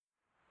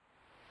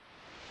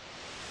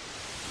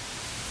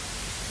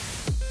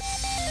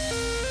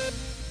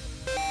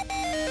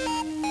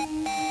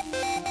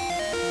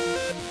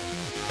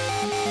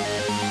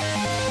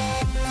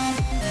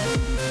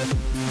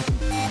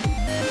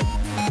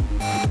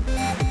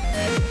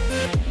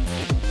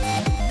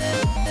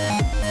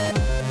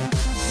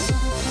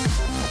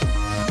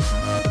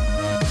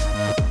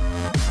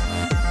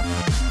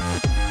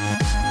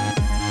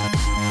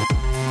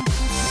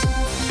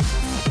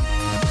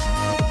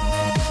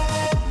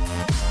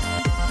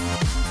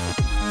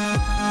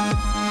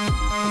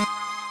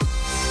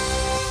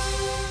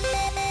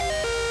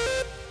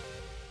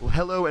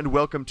Hello and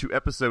welcome to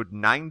episode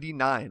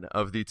 99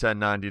 of the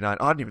 1099.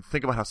 I didn't even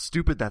think about how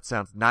stupid that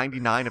sounds.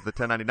 99 of the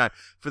 1099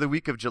 for the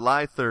week of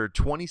July 3rd,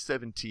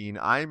 2017.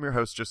 I am your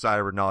host,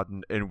 Josiah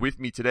Renaudin, and with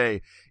me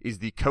today is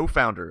the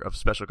co-founder of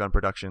Special Gun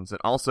Productions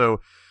and also,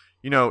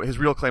 you know, his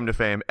real claim to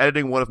fame,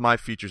 editing one of my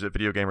features at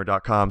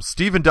videogamer.com,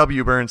 Stephen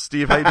W. Burns.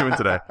 Steve, how you doing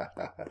today?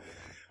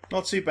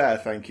 Not too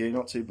bad, thank you.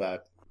 Not too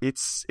bad.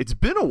 It's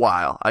been a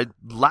while.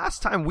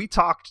 Last time we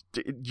talked,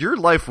 your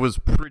life was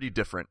pretty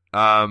different.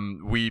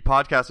 We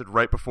podcasted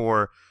right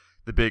before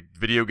the big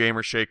video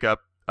gamer shakeup,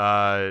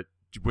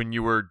 when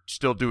you were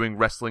still doing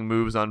wrestling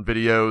moves on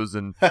videos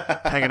and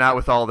hanging out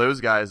with all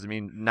those guys. I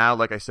mean, now,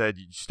 like I said,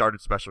 you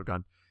started Special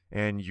Gun,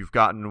 and you've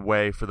gotten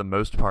away for the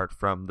most part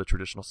from the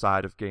traditional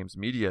side of games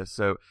media.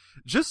 So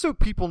just so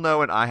people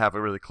know, and I have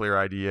a really clear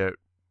idea,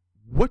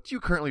 what do you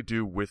currently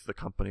do with the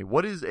company?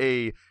 What is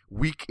a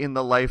week in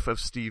the life of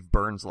Steve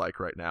Burns like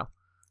right now?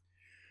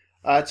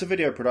 It's a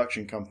video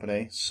production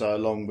company, so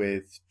along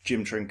with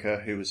Jim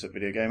Trinker, who was a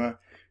video gamer,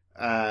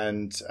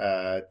 and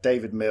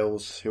David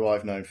Mills, who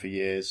I've known for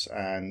years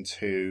and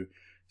who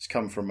has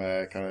come from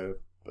a kind of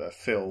a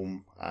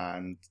film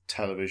and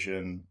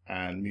television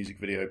and music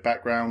video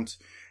background.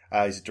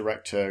 He's a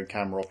director,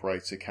 camera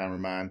operator,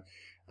 cameraman.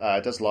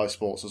 Does live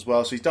sports as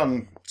well. So he's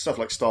done stuff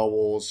like Star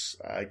Wars,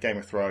 Game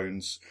of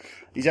Thrones.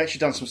 He's actually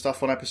done some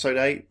stuff on Episode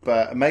 8,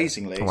 but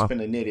amazingly, It's been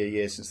nearly a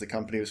year since the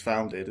company was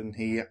founded, and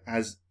he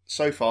has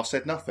so far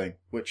said nothing,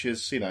 which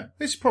is,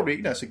 it's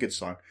probably, it's a good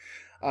sign.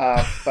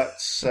 But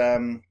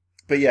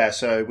yeah,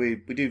 so we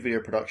do video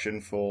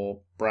production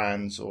for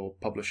brands or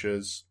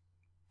publishers,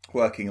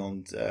 working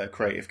on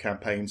creative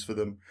campaigns for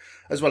them,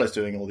 as well as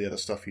doing all the other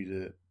stuff you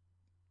do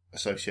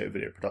associated with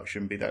video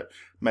production, be that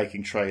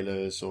making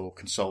trailers or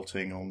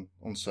consulting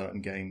on certain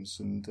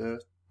games. And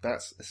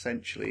that's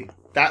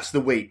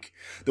the week.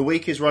 The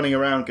week is running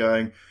around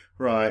going,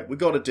 right, we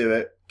got to do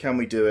it. Can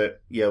we do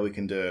it? Yeah, we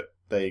can do it.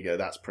 There you go.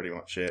 That's pretty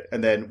much it.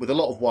 And then with a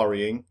lot of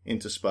worrying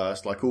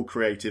interspersed, like all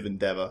creative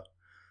endeavor.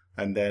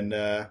 And then,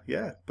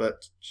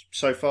 but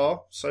so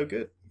far, so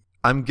good.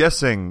 I'm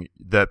guessing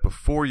that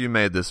before you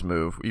made this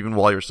move, even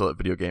while you're still at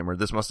Video Gamer,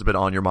 this must have been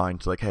on your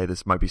mind, like, hey,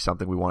 this might be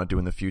something we want to do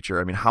in the future.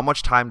 I mean, how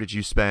much time did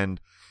you spend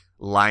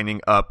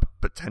lining up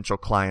potential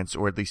clients,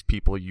 or at least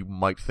people you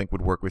might think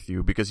would work with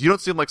you? Because you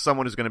don't seem like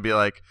someone who's going to be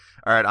like,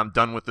 all right, I'm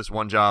done with this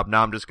one job.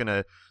 Now I'm just going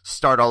to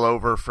start all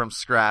over from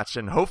scratch,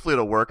 and hopefully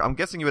it'll work. I'm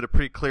guessing you had a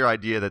pretty clear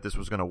idea that this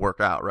was going to work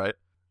out, right?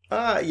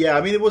 Yeah,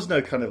 I mean, there was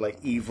no kind of like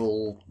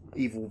evil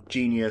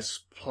genius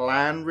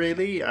plan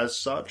really as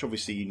such.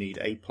 Obviously you need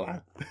a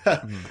plan.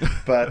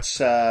 But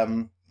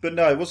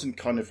no, it wasn't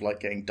kind of like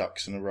getting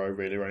ducks in a row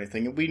really or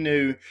anything. And we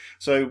knew,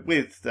 so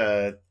with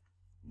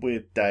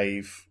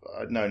Dave,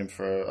 I'd known him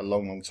for a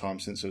long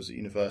time since I was at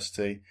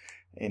university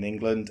in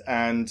England,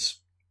 and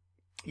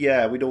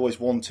yeah, we'd always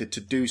wanted to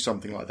do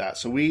something like that.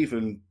 So we,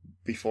 even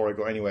before I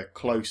got anywhere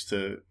close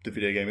to the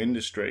video game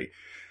industry,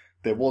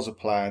 there was a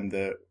plan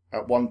that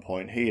at one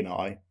point he and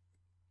I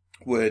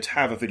would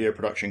have a video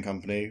production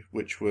company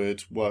which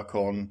would work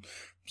on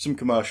some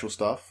commercial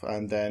stuff,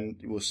 and then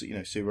we'll see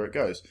where it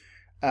goes.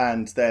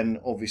 And then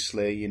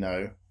obviously,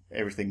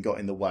 everything got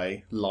in the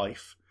way,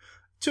 life.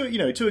 To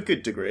a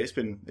good degree. It's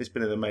been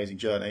an amazing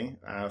journey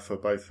for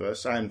both of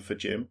us and for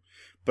Jim.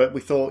 But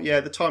we thought,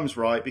 the time's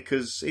right,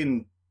 because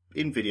in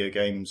video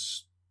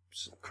games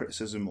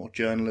criticism or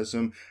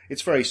journalism,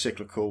 it's very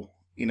cyclical.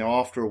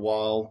 After a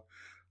while,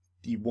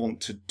 you want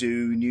to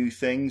do new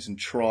things and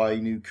try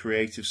new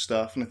creative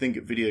stuff. And I think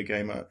at Video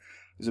Gamer, it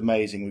was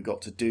amazing. We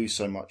got to do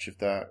so much of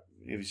that.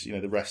 It was,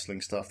 the wrestling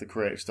stuff, the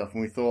creative stuff.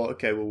 And we thought,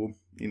 okay, well,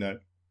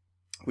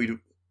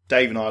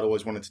 Dave and I had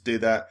always wanted to do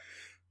that.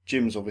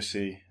 Jim's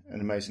obviously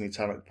an amazingly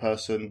talented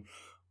person.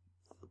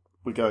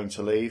 We're going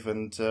to leave,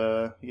 and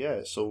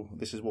so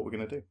this is what we're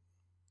going to do.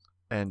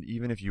 And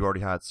even if you already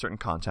had certain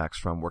contacts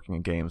from working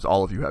in games,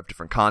 all of you have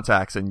different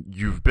contacts, and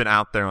you've been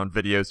out there on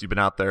videos, you've been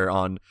out there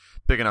on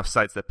big enough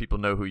sites that people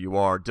know who you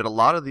are. Did a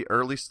lot of the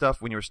early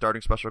stuff when you were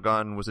starting Special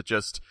Gun, was it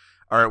just,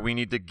 all right, we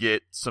need to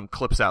get some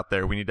clips out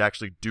there, we need to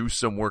actually do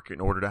some work in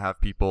order to have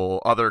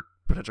other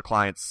potential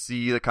clients,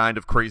 see the kind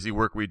of crazy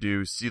work we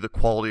do, see the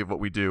quality of what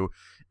we do,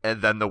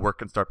 and then the work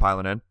can start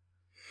piling in?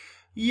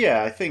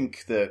 Yeah, I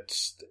think that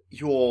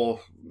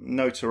your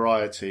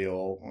notoriety,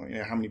 or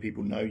how many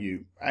people know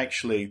you,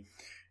 actually,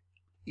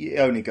 it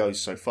only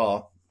goes so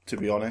far, to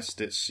be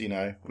honest. It's,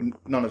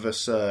 none of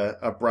us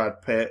are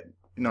Brad Pitt,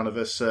 none of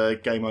us are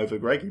Game Over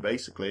Greggy,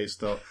 basically.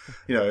 It's not,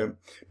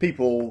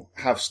 people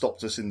have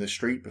stopped us in the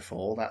street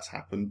before, that's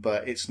happened,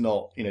 but it's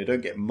not,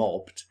 don't get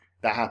mobbed.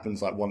 That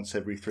happens like once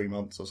every 3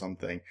 months or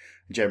something,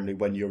 generally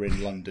when you're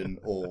in London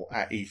or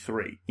at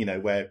E3,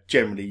 where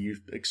generally you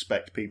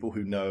expect people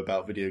who know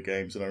about video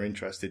games and are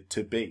interested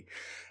to be.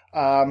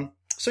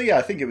 So yeah,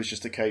 I think it was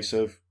just a case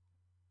of,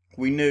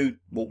 we knew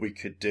what we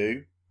could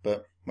do,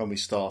 but when we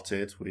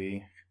started,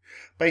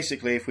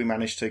 basically, if we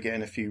managed to get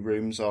in a few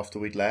rooms after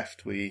we'd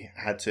left, we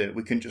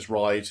couldn't just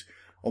ride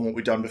on what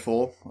we'd done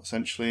before,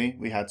 essentially.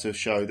 We had to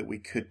show that we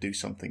could do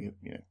something,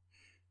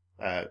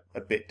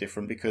 a bit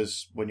different,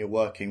 because when you're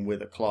working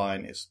with a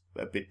client, it's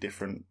a bit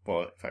different.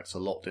 Well, in fact, it's a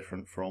lot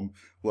different from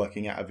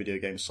working at a video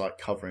game site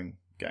covering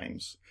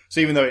games. So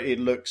even though it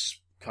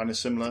looks kind of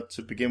similar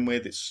to begin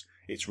with,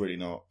 it's really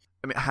not.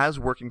 I mean, has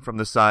working from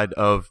the side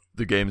of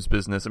the games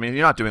business, I mean,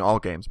 you're not doing all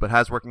games, but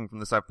has working from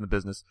the side from the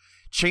business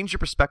changed your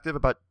perspective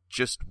about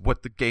just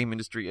what the game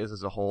industry is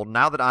as a whole?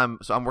 Now that I'm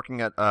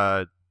working at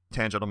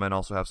Tan Gentlemen,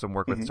 also have some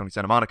work with Sony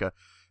Santa Monica,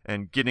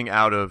 and getting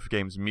out of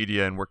games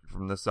media and working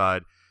from this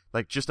side,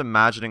 like just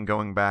imagining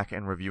going back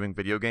and reviewing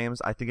video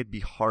games, I think it'd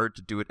be hard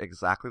to do it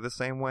exactly the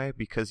same way,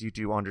 because you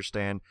do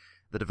understand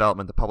the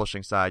development, the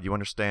publishing side, you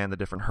understand the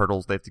different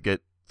hurdles they have to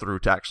get through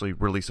to actually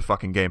release a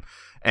fucking game.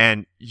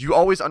 And you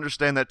always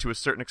understand that to a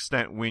certain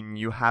extent when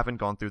you haven't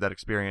gone through that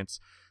experience,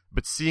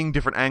 but seeing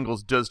different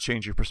angles does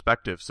change your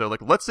perspective. So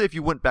like, let's say if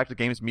you went back to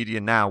games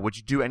media now, would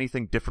you do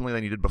anything differently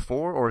than you did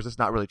before, or has this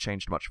not really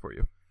changed much for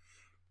you?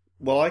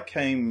 Well, I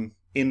came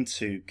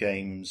into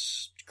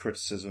games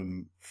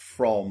criticism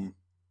from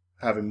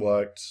having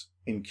worked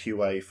in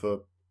QA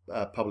for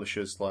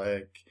publishers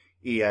like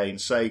EA and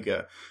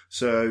Sega.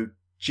 So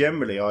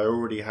generally, I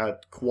already had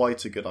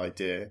quite a good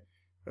idea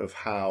of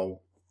how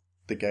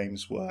the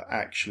games were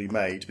actually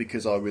made,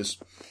 because I was,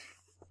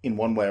 in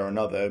one way or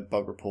another,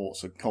 bug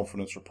reports and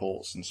confidence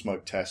reports and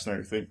smoke tests and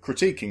everything,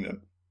 critiquing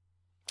them.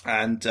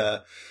 And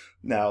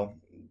now,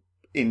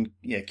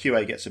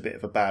 QA gets a bit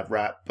of a bad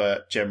rap,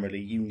 but generally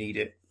you need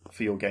it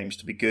for your games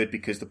to be good,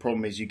 because the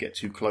problem is you get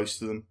too close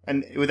to them.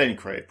 And with any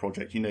creative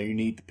project, you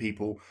need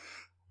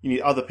you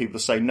need other people to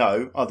say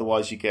no,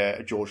 otherwise you get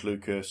a George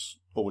Lucas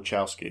or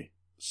Wachowski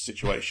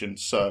situation.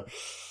 So,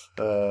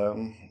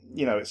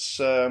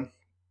 it's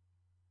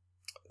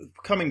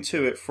coming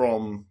to it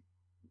from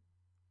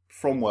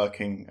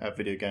working at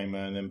Video Gamer,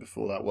 and then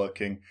before that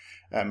working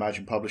at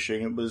Imagine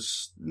Publishing. It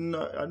was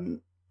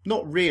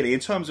not really in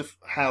terms of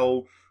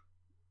how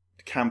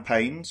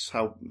campaigns,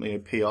 how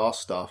PR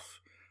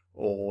stuff,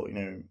 or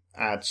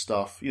ad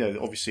stuff.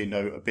 Obviously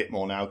know a bit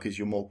more now because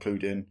you're more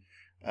clued in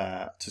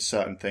to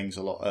certain things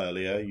a lot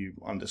earlier. You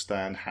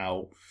understand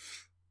how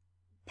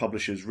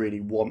publishers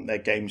really want their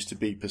games to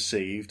be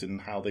perceived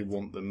and how they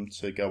want them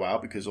to go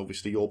out, because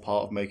obviously you're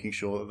part of making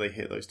sure that they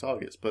hit those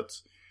targets. But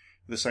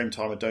at the same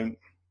time, I don't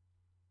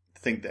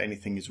think that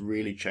anything has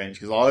really changed,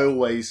 because I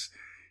always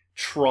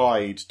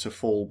tried to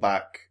fall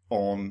back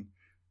on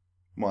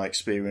my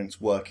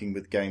experience working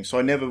with games. So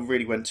I never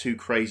really went too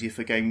crazy if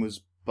a game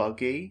was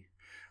buggy.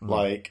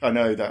 Like, I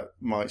know that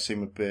might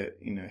seem a bit,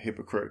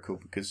 hypocritical,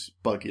 because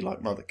buggy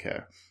like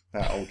Mothercare,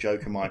 that old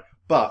joke of mine.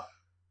 But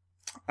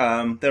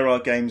there are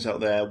games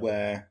out there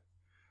where,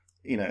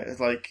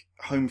 it's like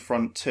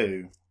Homefront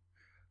 2,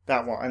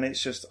 that one, and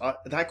it's just,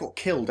 that got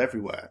killed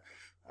everywhere.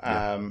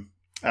 Yeah.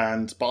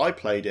 But I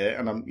played it,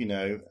 and I'm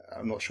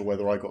not sure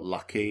whether I got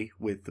lucky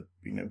with the,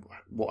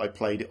 what I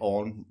played it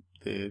on,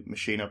 the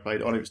machine I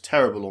played it on. It was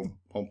terrible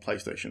on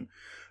PlayStation.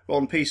 But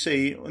on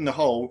PC, in the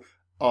whole,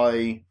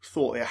 I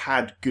thought it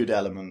had good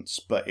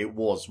elements, but it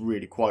was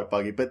really quite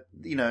buggy. But,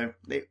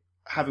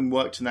 having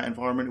worked in that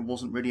environment, it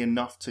wasn't really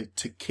enough to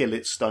kill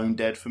it stone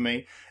dead for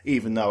me,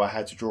 even though I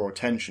had to draw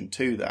attention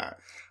to that.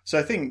 So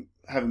I think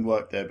having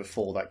worked there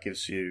before, that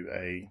gives you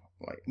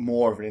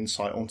more of an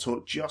insight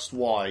onto just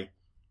why,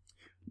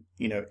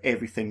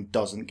 everything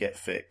doesn't get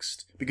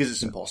fixed, because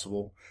it's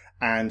impossible.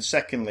 And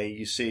secondly,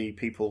 you see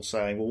people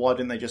saying, well, why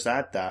didn't they just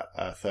add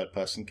that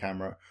third-person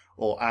camera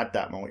or add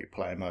that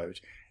multiplayer mode?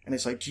 And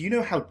it's like, do you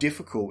know how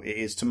difficult it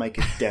is to make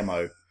a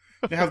demo?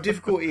 You know how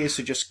difficult it is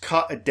to just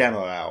cut a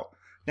demo out?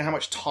 You know how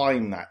much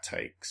time that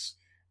takes?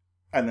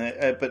 And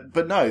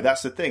but no,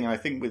 that's the thing. I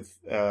think with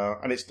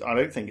I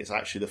don't think it's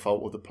actually the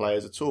fault of the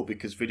players at all,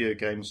 because video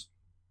games,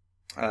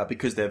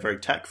 because they're very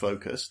tech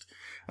focused,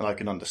 and I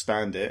can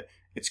understand it,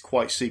 it's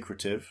quite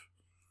secretive.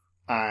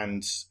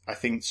 And I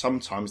think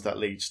sometimes that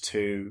leads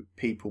to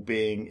people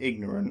being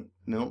ignorant,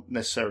 not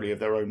necessarily of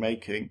their own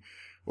making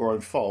or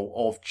own fault,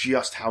 of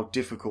just how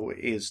difficult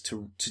it is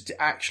to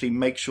actually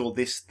make sure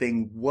this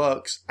thing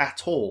works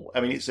at all.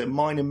 I mean, it's a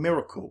minor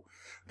miracle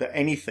that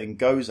anything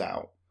goes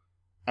out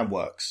and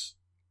works.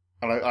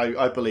 And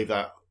I believe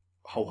that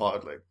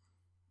wholeheartedly.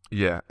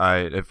 Yeah,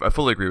 I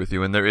fully agree with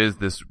you. And there is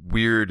this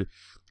weird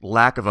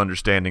lack of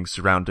understanding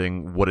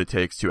surrounding what it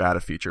takes to add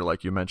a feature,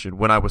 like you mentioned.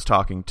 When I was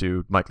talking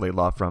to Mike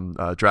Laidlaw from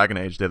Dragon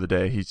Age the other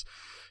day, he's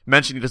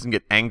mentioned he doesn't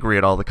get angry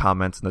at all the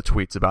comments and the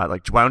tweets about,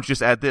 like, why don't you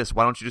just add this?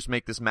 Why don't you just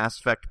make this Mass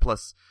Effect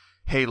plus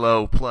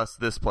Halo plus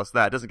this plus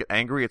that? It doesn't get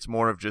angry. It's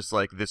more of just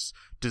like this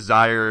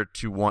desire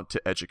to want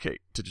to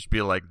educate, to just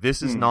be like,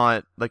 this is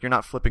not, like, you're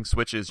not flipping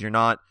switches. You're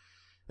not,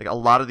 like, a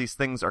lot of these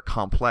things are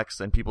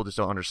complex and people just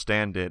don't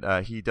understand it.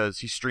 He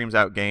streams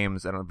out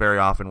games and very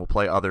often will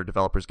play other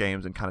developers'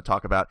 games and kind of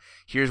talk about,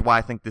 here's why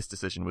I think this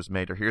decision was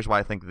made, or here's why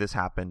I think this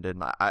happened.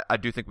 And I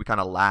do think we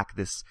kind of lack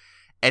this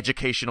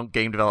educational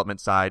game development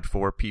side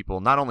for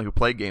people, not only who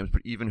play games,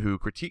 but even who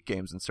critique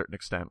games in a certain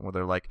extent, where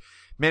they're like,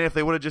 man, if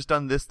they would have just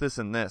done this, this,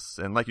 and this.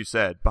 And like you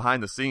said,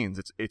 behind the scenes,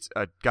 it's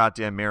a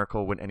goddamn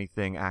miracle when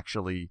anything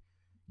actually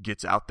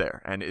gets out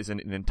there and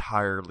isn't an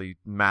entirely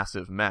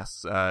massive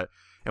mess.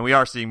 And we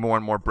are seeing more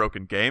and more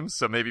broken games,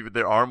 so maybe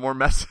there are more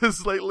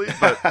messes lately.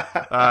 But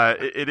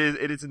it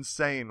is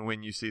insane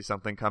when you see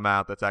something come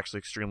out that's actually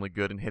extremely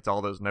good and hits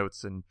all those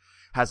notes and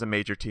has a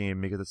major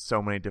team, because it's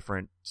so many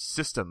different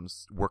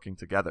systems working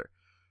together.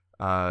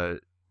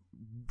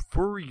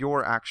 For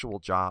your actual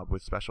job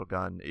with Special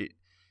Gun,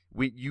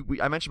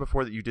 I mentioned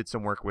before that you did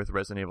some work with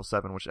Resident Evil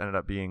 7, which ended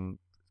up being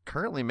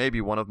currently maybe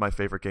one of my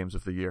favorite games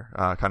of the year.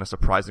 Kind of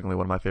surprisingly,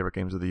 one of my favorite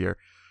games of the year.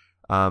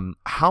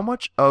 How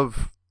much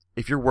of,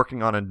 if you're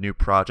working on a new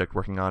project,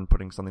 working on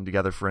putting something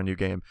together for a new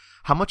game,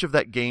 how much of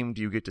that game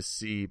do you get to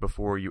see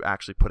before you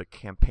actually put a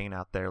campaign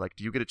out there? Like,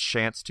 do you get a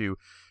chance to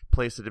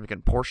play a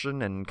significant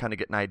portion and kind of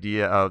get an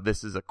idea of,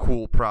 this is a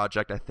cool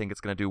project, I think it's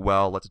going to do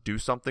well, let's do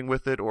something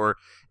with it? Or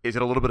is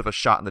it a little bit of a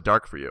shot in the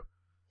dark for you?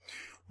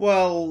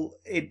 Well,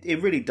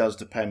 it really does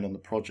depend on the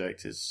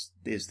project is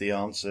the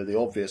answer, the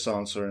obvious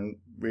answer, and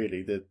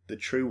really the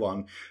true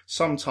one.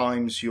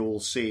 Sometimes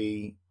you'll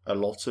see a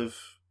lot of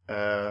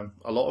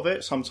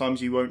it.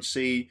 Sometimes you won't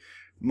see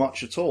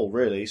much at all,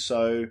 really.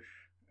 So,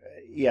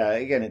 yeah,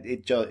 again,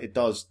 it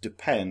does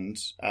depend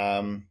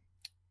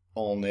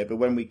on it. But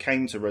when we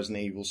came to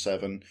Resident Evil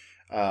 7,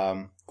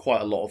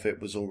 quite a lot of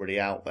it was already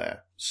out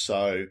there.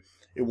 So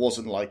it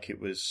wasn't like it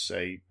was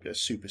a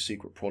super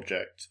secret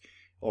project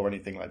or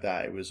anything like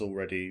that. It was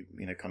already,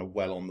 kind of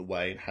well on the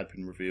way and had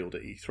been revealed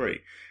at E3.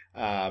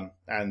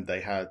 And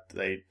they'd had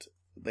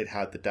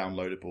the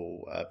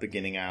downloadable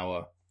beginning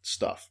hour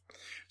stuff.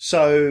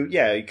 So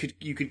yeah,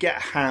 you could get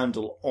a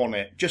handle on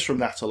it just from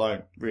that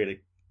alone,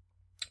 really.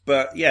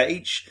 But yeah,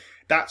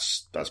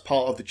 that's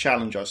part of the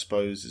challenge, I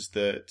suppose, is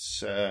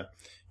that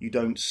you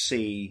don't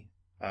see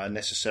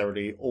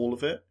necessarily all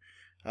of it,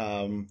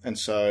 and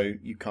so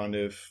you kind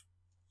of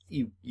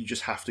you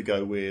just have to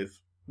go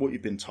with what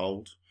you've been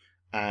told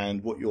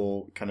and what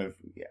you're kind of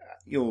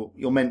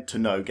you're meant to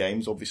know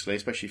games, obviously,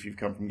 especially if you've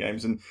come from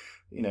games. And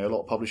a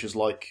lot of publishers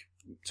like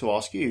to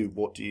ask you,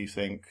 what do you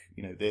think,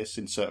 this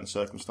in certain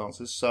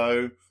circumstances.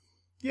 So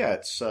yeah,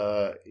 it's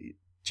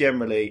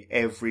generally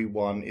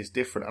everyone is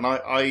different, and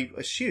I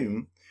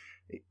assume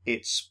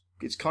it's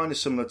kind of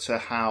similar to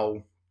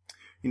how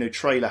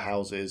trailer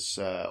houses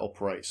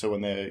operate. So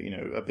when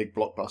they're a big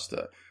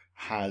blockbuster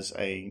has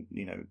a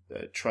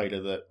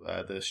trailer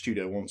that the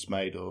studio wants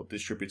made or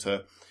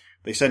distributor,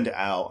 they send it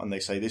out and they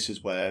say this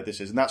is where this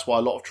is, and that's why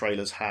a lot of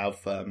trailers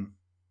have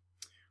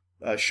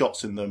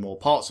shots in them or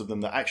parts of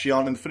them that actually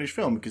aren't in the finished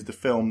film, because the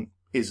film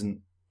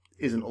isn't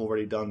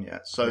already done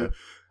yet. So yeah.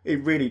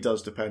 It really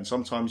does depend.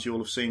 Sometimes you'll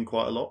have seen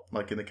quite a lot,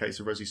 like in the case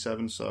of Resi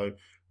 7. So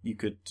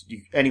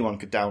anyone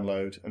could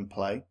download and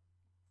play.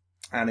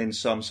 And in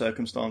some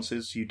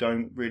circumstances, you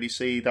don't really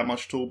see that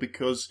much at all,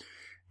 because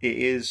it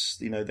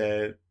is,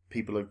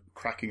 people are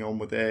cracking on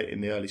with it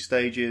in the early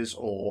stages,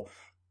 or,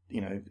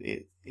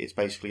 it's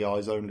basically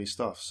eyes only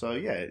stuff. So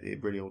yeah,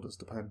 it really all does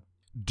depend.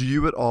 Do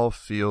you at all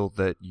feel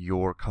that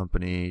your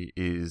company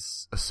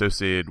is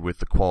associated with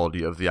the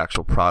quality of the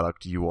actual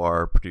product you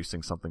are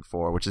producing something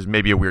for? Which is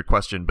maybe a weird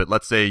question, but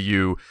let's say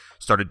you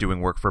started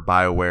doing work for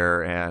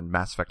BioWare and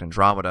Mass Effect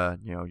Andromeda.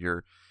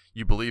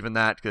 You believe in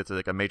that because it's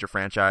like a major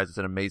franchise. It's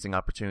an amazing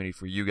opportunity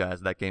for you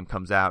guys. That game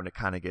comes out and it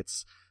kind of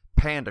gets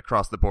panned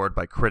across the board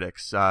by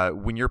critics.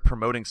 When you're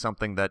promoting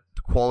something that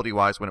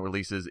quality-wise, when it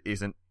releases,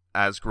 isn't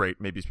as great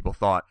maybe as people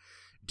thought,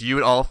 do you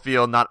at all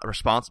feel not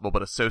responsible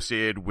but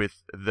associated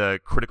with the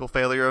critical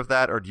failure of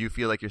that, or do you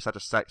feel like you're such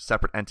a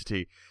separate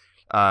entity?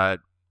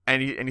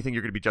 Anything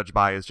you're going to be judged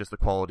by is just the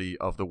quality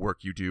of the work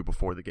you do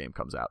before the game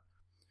comes out?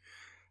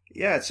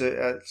 Yeah, it's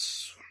a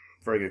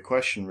very good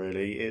question,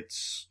 really.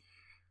 It's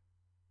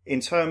in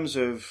terms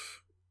of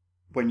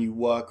when you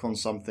work on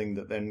something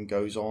that then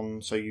goes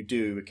on, so you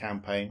do a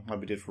campaign like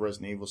we did for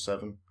Resident Evil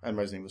 7, and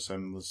Resident Evil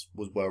 7 was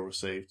well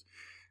received.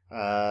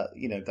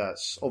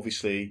 That's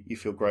obviously you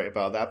feel great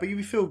about that, but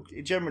you feel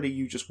generally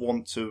you just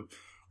want to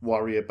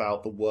worry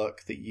about the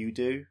work that you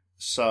do.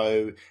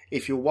 So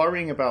if you're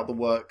worrying about the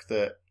work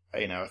that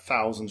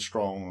 1,000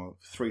 strong or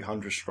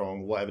 300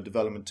 strong, whatever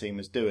development team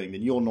is doing,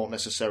 then you're not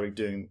necessarily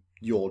doing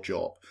your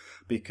job,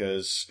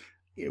 because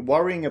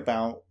worrying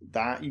about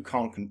that, you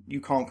can't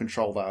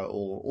control that at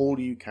all. All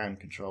you can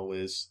control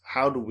is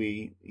how do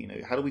we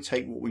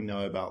take what we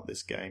know about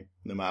this game,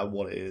 no matter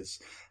what it is,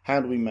 how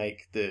do we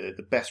make the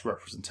best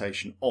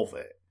representation of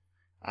it?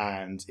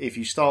 And if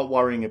you start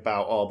worrying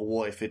about, but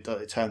what if it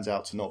turns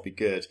out to not be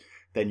good,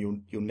 then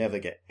you'll never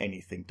get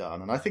anything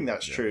done. And I think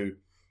that's true.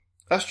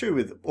 That's true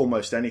with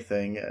almost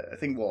anything. I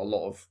think what a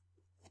lot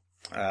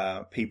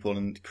of people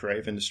in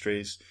creative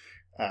industries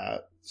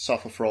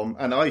suffer from,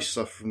 and I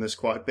suffer from this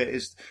quite a bit,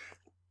 is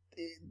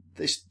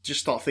they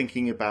just start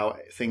thinking about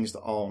things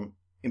that aren't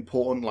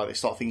important. Like they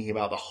start thinking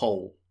about the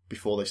whole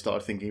before they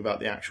start thinking about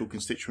the actual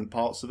constituent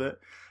parts of it.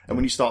 And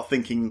when you start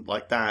thinking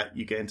like that,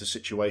 you get into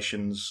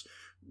situations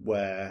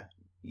where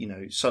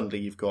suddenly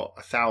you've got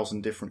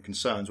 1,000 different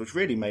concerns, which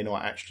really may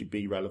not actually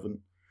be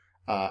relevant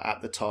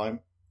at the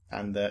time.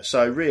 And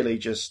so really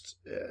just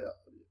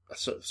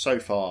so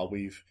far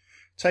we've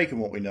taken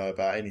what we know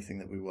about anything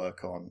that we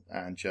work on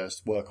and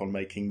just work on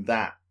making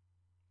that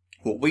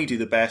what we do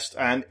the best.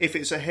 And if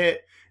it's a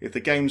hit, if the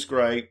game's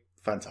great,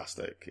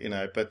 fantastic,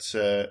 but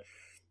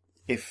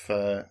if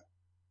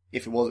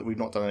it wasn't, we've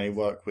not done any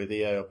work with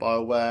EA or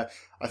BioWare.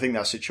 I think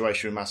that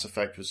situation with Mass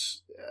Effect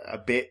was a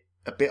bit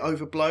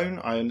overblown.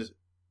 I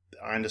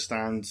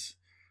understand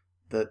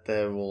that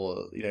there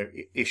were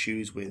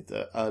issues with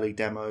early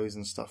demos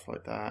and stuff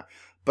like that.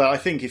 But I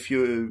think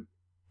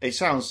it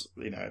sounds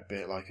a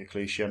bit like a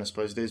cliche, and I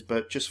suppose it is.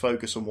 But just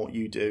focus on what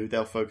you do;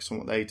 they'll focus on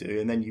what they do,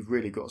 and then you've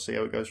really got to see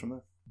how it goes from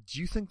there. Do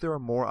you think there are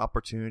more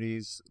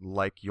opportunities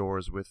like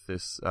yours with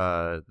this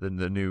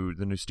the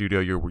new studio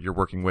you're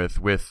working with?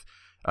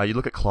 You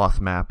look at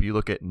Clothmap, you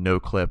look at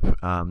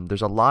NoClip.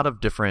 There's a lot of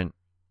different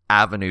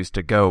avenues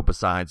to go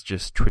besides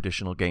just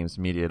traditional games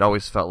media. It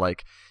always felt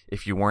like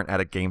if you weren't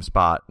at a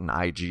GameSpot, an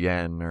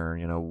IGN,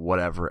 or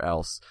whatever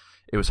else,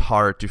 it was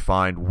hard to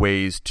find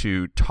ways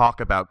to talk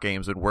about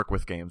games and work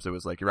with games. It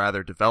was like you're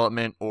either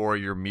development or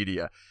you're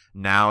media.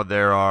 Now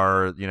there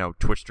are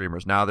Twitch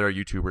streamers. Now there are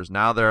YouTubers.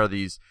 Now there are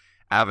these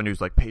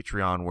avenues like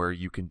Patreon where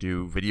you can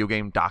do video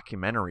game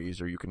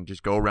documentaries, or you can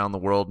just go around the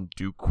world and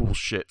do cool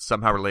shit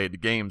somehow related to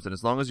games. And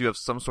as long as you have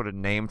some sort of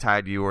name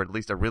tied to you, or at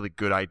least a really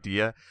good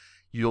idea,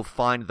 you'll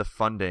find the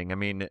funding. I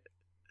mean,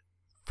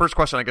 first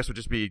question I guess would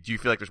just be, do you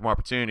feel like there's more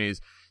opportunities?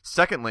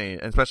 Secondly,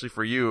 and especially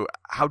for you,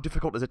 how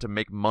difficult is it to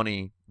make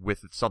money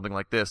with something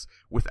like this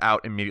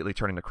without immediately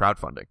turning to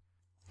crowdfunding?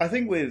 I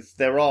think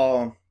there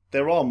are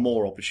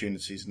more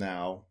opportunities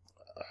now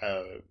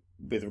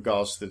with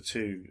regards to the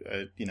two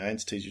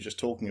entities you're just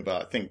talking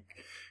about. I think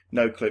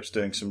NoClip's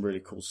doing some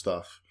really cool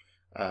stuff.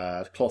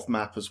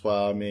 Clothmap as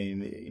well. I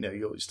mean,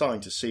 you're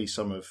starting to see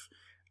some of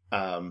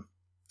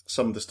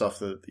the stuff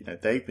that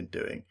they've been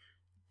doing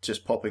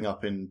just popping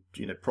up in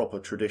proper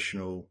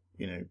traditional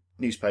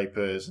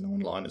newspapers and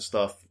online and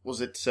stuff.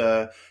 Was it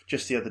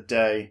just the other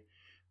day?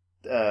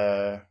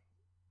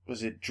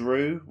 Was it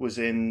Drew was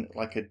in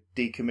like a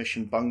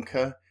decommissioned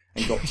bunker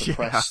and got to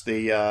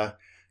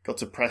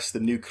press the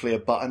nuclear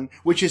button,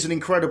 which is an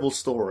incredible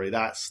story.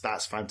 That's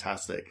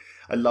fantastic.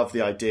 I love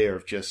the idea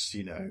of just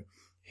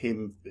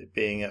him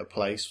being at a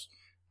place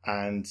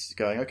and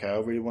going, okay, I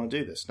really want to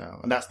do this now.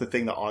 And that's the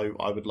thing that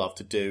I would love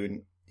to do.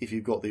 And if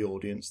you've got the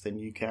audience, then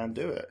you can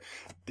do it.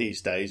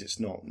 These days, it's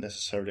not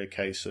necessarily a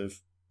case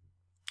of,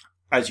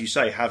 as you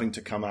say, having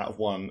to come out of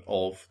one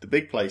of the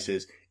big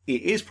places.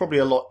 It is probably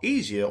a lot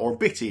easier, or a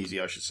bit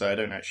easier, I should say. I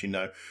don't actually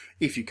know,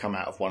 if you come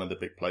out of one of the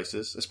big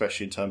places,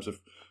 especially in terms of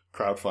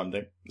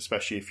crowdfunding,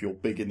 especially if you're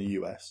big in the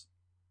US.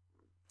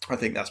 I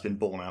think that's been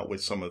borne out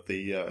with some of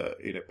the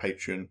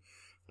Patreon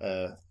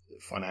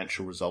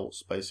financial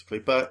results, basically.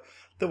 But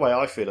the way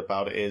I feel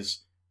about it is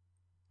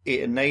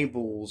it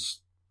enables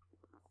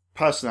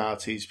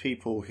personalities,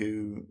 people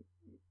who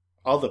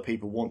other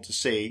people want to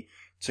see,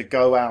 to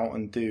go out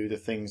and do the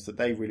things that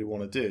they really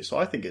want to do. So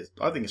I think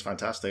it's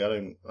fantastic. I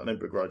don't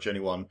begrudge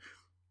anyone.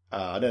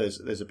 I know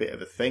there's a bit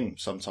of a thing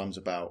sometimes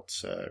about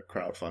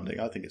crowdfunding.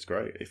 I think it's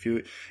great if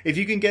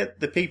you can get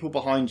the people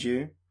behind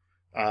you,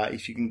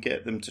 if you can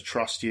get them to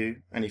trust you,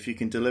 and if you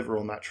can deliver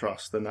on that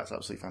trust, then that's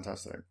absolutely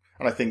fantastic.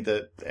 And I think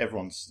that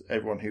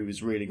everyone who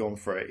has really gone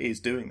for it is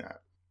doing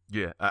that.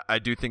 Yeah, I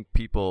do think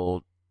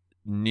people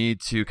need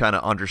to kind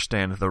of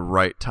understand the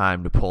right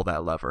time to pull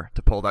that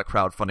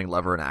crowdfunding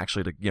lever, and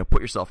actually to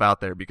put yourself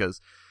out there, because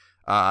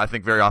I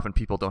think very often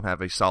people don't have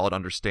a solid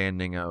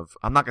understanding of,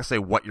 I'm not going to say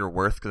what you're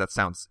worth because that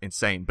sounds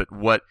insane, but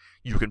what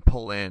you can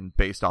pull in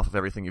based off of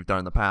everything you've done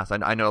in the past.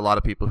 I know a lot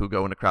of people who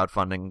go into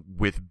crowdfunding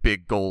with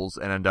big goals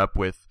and end up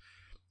with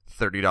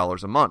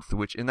 $30 a month,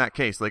 which in that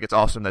case, like, it's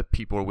awesome that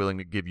people are willing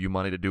to give you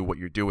money to do what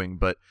you're doing,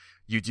 but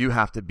you do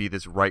have to be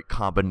this right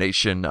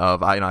combination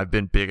of, I've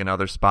been big in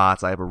other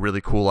spots, I have a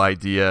really cool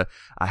idea,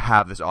 I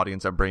have this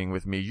audience I'm bringing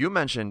with me. You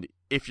mentioned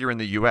if you're in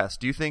the US,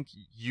 do you think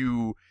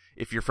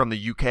if you're from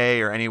the UK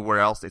or anywhere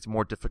else, it's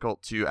more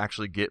difficult to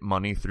actually get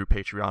money through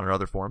Patreon or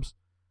other forms?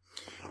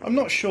 I'm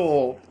not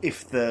sure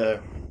if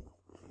the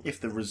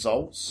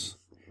results,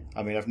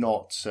 I mean, I've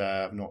not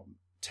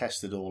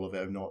tested all of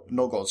it, I've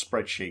not got a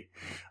spreadsheet,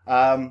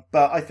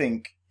 but I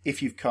think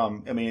if you've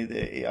come, I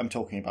mean, I'm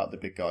talking about the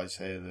big guys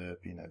here, the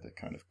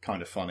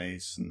kind of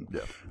funnies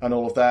and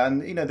all of that,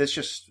 and there's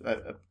just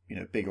a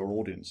bigger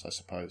audience, I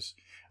suppose,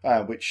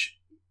 which,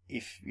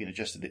 if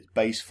just at its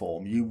base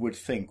form, you would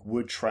think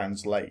would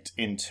translate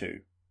into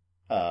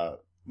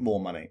more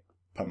money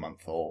per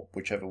month, or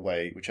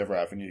whichever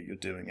avenue you're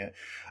doing it.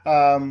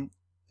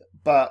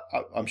 But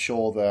I'm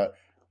sure that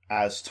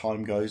as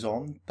time goes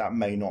on, that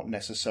may not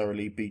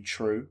necessarily be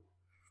true.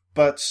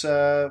 But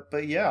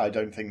yeah, I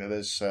don't think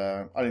there's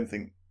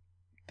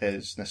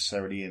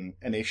necessarily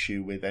an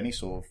issue with any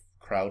sort of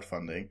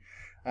crowdfunding.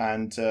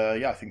 And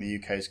I think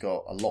the UK's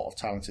got a lot of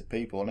talented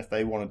people, and if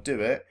they want to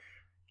do it,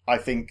 I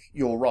think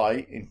you're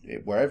right.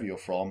 Wherever you're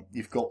from,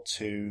 you've got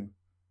to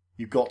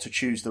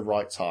choose the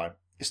right time.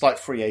 It's like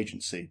free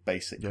agency,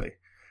 basically. Yep.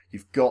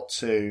 You've got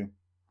to,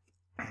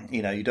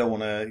 you don't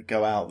want to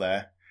go out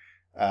there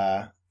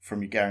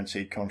from your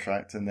guaranteed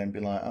contract and then be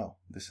like, oh,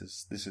 this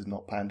is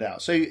not panned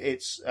out. So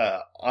it's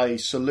I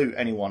salute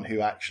anyone who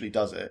actually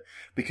does it,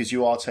 because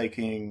you are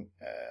taking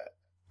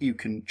you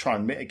can try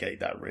and mitigate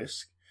that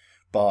risk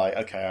by,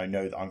 okay, I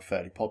know that I'm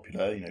fairly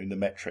popular, the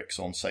metrics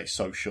on, say,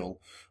 social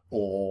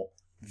or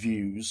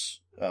views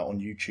on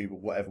YouTube or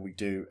whatever we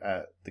do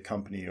at the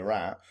company you're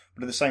at.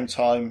 But at the same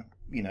time,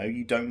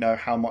 you don't know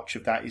how much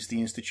of that is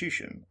the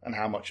institution and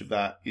how much of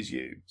that is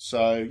you.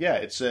 So yeah,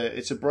 it's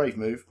a brave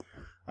move,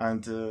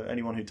 and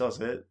anyone who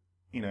does it,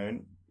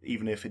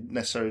 even if it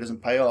necessarily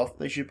doesn't pay off,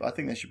 I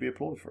think they should be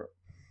applauded for it.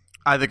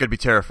 I think I'd be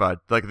terrified.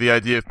 Like, the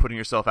idea of putting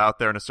yourself out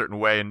there in a certain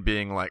way and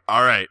being like,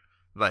 all right,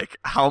 like,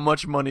 how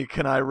much money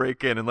can I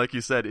rake in? And like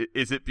you said,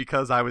 is it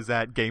because I was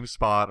at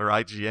GameSpot or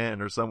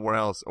IGN or somewhere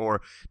else?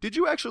 Or did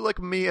you actually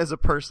like me as a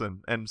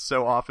person? And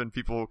so often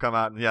people will come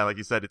out and, yeah, like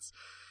you said,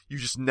 you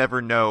just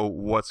never know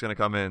what's going to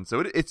come in. So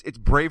it's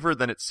braver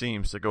than it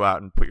seems to go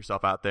out and put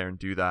yourself out there and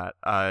do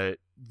that.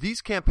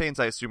 These campaigns,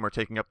 I assume, are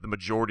taking up the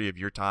majority of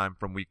your time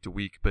from week to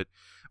week, but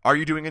are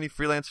you doing any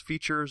freelance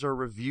features or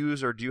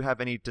reviews, or do you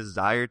have any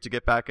desire to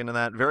get back into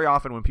that? Very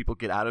often when people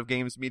get out of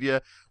games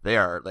media,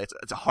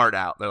 it's a hard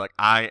out. They're like,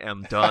 I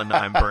am done.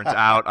 I'm burnt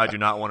out. I do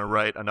not want to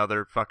write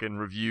another fucking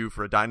review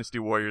for a Dynasty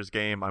Warriors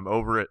game. I'm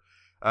over it.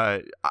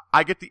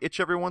 I get the itch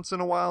every once in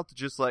a while to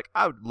just like,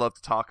 I would love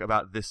to talk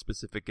about this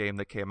specific game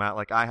that came out.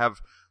 Like, I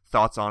have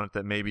thoughts on it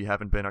that maybe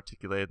haven't been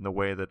articulated in the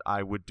way that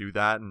I would do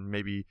that, and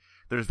maybe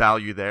there's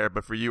value there.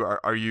 But for you,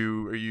 are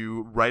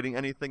you writing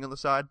anything on the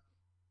side?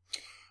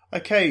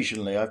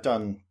 Occasionally, I've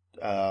done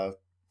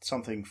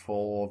something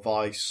for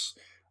Vice,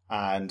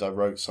 and I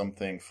wrote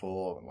something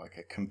for like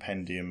a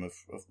compendium of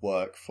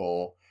work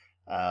for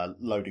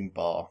Loading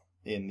Bar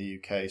in the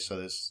UK. So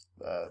there's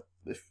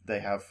if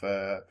they have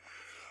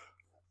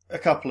a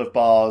couple of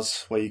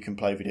bars where you can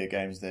play video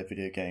games. They're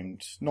video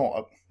gamed.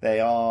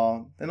 They're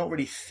not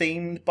really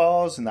themed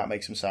bars, and that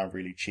makes them sound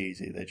really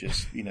cheesy. They're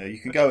just, you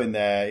can go in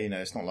there.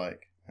 It's not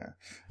like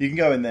you can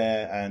go in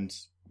there and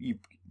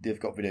they've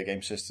got video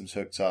game systems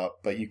hooked up,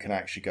 but you can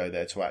actually go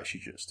there to actually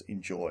just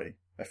enjoy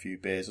a few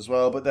beers as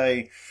well. But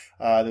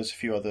there's a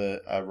few other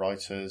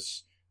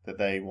writers that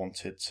they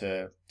wanted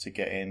to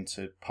get in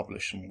to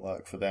publish some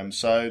work for them.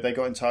 So they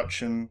got in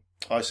touch and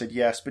I said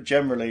yes, but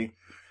generally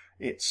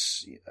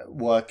it's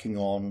working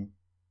on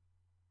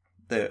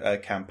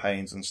the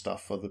campaigns and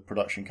stuff for the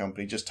production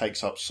company just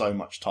takes up so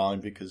much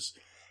time, because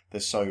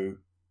there's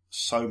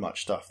so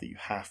much stuff that you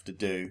have to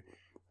do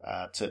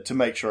to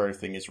make sure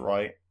everything is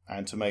right,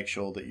 and to make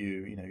sure that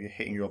you're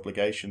hitting your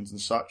obligations and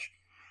such.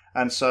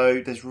 And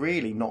so there's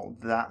really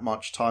not that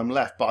much time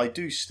left, but I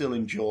do still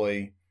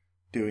enjoy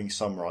doing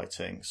some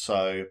writing.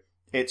 So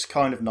it's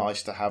kind of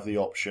nice to have the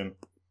option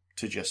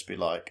to just be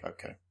like,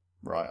 okay,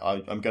 right,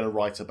 I'm going to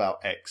write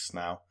about X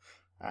now.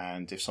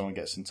 And if someone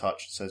gets in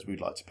touch and says we'd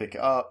like to pick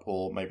it up,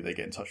 or maybe they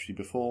get in touch with you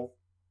before.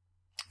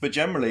 But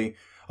generally,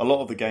 a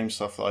lot of the game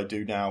stuff that I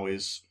do now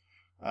is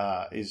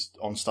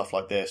on stuff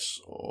like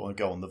this, or I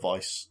go on the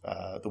Vice,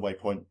 the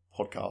Waypoint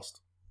podcast,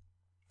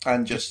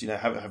 and just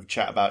have a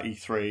chat about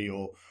E3,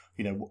 or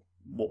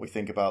what we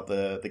think about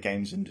the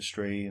games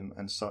industry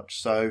and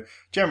such. So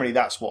generally,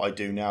 that's what I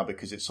do now,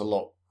 because it's a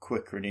lot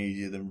quicker and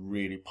easier than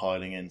really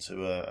piling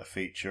into a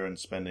feature and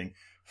spending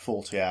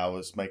 40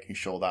 hours making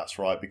sure that's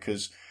right.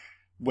 Because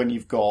when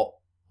you've got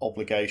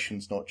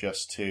obligations not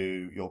just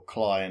to your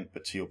client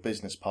but to your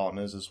business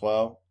partners as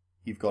well,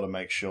 you've got to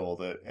make sure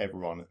that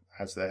everyone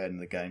has their head in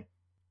the game.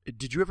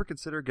 Did you ever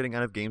consider getting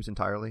out of games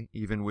entirely,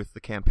 even with the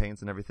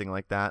campaigns and everything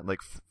like that? Like,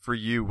 for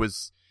you,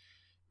 was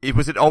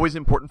it always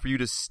important for you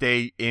to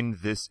stay in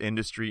this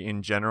industry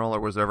in general, or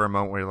was there ever a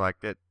moment where you're like,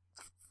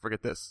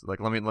 forget this, like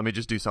let me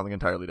just do something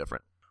entirely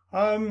different?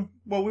 Well,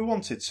 we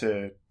wanted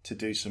to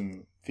do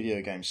some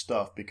video game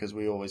stuff, because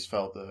we always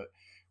felt that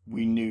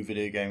we knew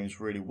video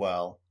games really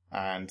well,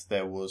 and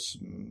there was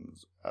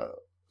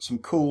some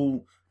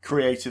cool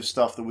creative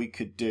stuff that we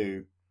could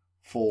do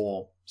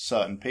for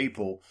certain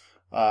people.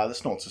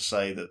 That's not to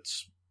say that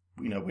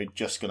we're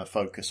just going to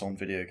focus on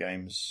video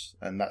games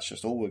and that's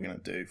just all we're going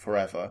to do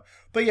forever.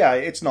 But yeah,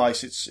 it's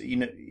nice. It's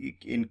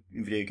in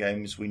video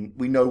games we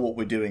know what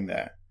we're doing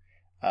there.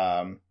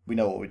 We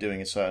know what we're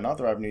doing in certain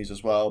other avenues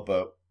as well.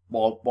 But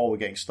while we're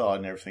getting started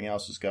and everything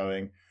else is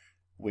going,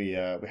 we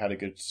had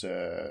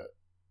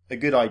a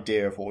good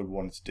idea of what we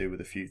wanted to do with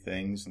a few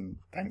things, and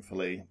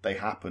thankfully they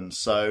happened.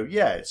 So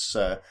yeah, it's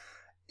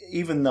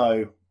even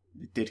though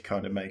it did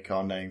kind of make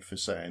our name for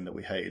saying that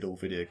we hated all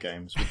video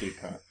games,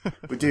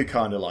 we do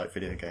kind of like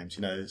video games.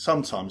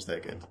 Sometimes they're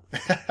good.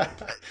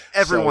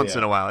 Every once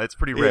in a while, it's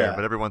pretty rare,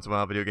 but every once in a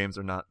while, video games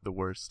are not the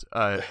worst.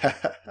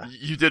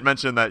 You did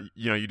mention that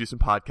you do some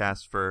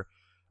podcasts for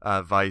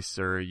Vice,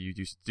 or you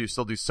do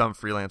still do some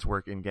freelance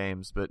work in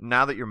games. But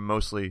now that you're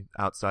mostly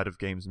outside of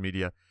games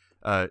media,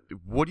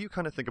 what do you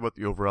kind of think about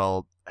the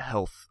overall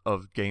health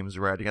of games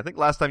writing? I think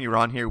last time you were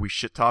on here, we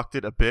shit talked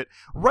it a bit,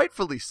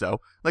 rightfully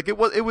so. Like it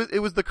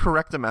was the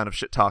correct amount of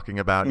shit talking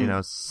about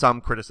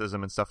some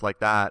criticism and stuff like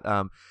that.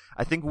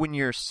 I think when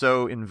you're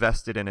so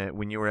invested in it,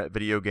 when you were at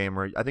Video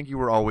Gamer, I think you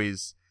were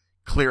always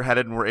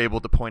clear-headed and were able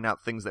to point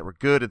out things that were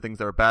good and things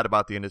that were bad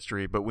about the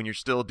industry. But when you're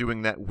still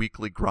doing that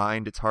weekly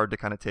grind, it's hard to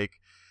kind of take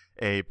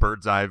a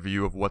bird's eye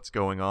view of what's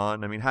going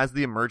on. I mean, has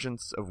the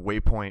emergence of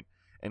Waypoint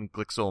and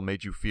Glixel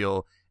made you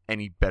feel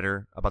any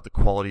better about the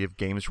quality of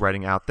games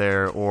writing out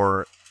there,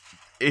 or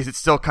is it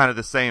still kind of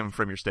the same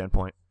from your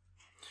standpoint?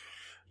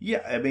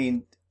 Yeah, I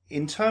mean,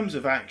 in terms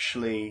of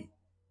actually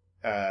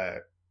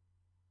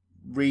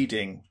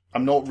reading,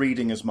 I'm not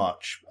reading as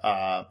much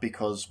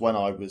because when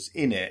I was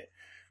in it,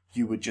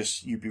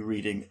 you'd be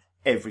reading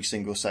every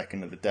single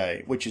second of the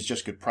day, which is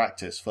just good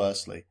practice,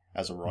 firstly,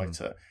 as a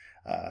writer.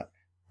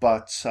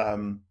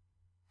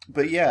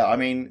 But yeah, I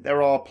mean,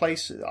 there are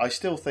places. I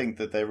still think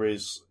that there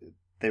is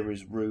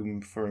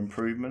room for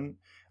improvement.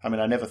 I mean,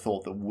 I never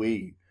thought that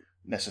we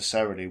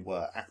necessarily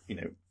were,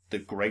 the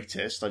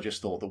greatest. I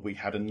just thought that we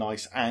had a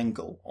nice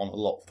angle on a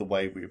lot of the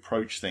way we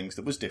approach things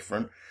that was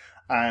different.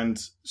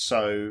 And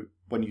so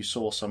when you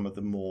saw some of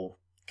the more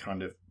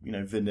kind of,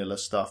 vanilla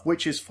stuff,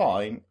 which is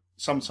fine,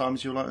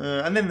 sometimes you're like,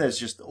 and then there's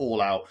just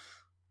all out,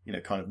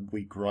 kind of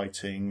weak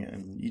writing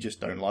and you just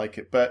don't like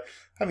it. But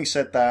having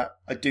said that,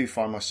 I do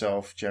find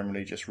myself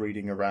generally just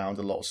reading around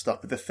a lot of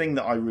stuff. But the thing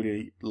that I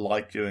really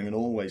like doing and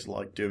always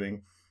like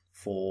doing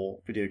for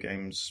video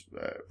games,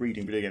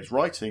 reading video games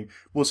writing,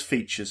 was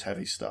features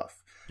heavy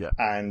stuff. Yeah.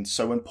 And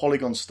so when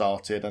Polygon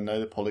started, I know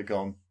that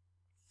Polygon,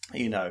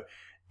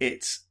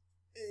 it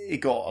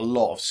got a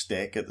lot of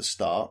stick at the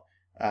start.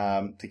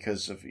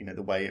 Because of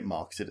the way it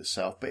marketed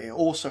itself, but it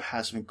also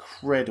has some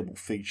incredible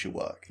feature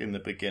work in the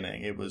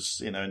beginning. It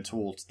was and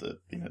towards the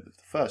the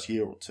first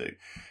year or two,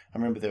 I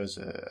remember there was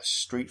a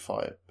Street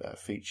Fighter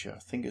feature. I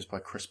think it was by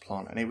Chris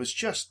Plant, and it was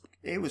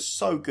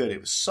so good.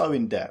 It was so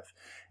in depth.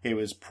 It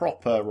was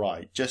proper.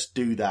 Right, just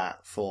do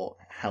that for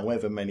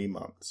however many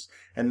months,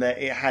 and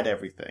it had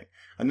everything.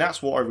 And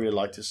that's what I really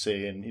like to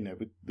see. And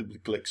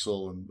with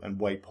Glixel and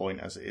Waypoint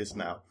as it is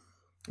now,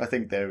 I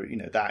think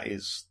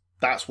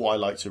that's what I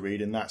like to read,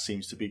 and that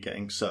seems to be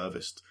getting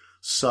serviced.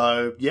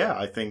 So yeah,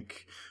 I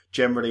think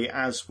generally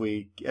as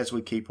we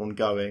keep on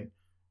going,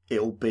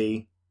 it'll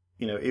be,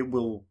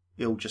 it'll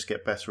just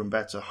get better and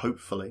better.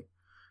 Hopefully,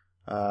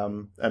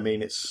 I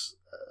mean,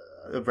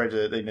 I've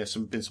read been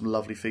some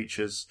lovely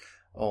features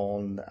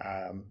on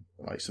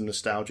like some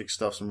nostalgic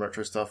stuff, some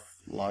retro stuff,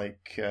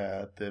 like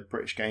the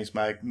British Games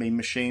Mag Meme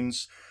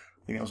Machines.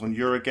 I think that was on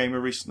Eurogamer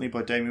recently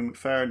by Damien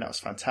McFerrin. That was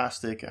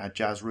fantastic. It had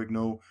Jazz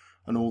Rignall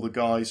and all the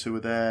guys who were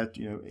there,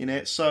 in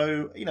it.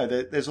 So,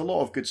 there's a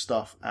lot of good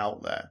stuff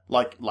out there,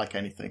 like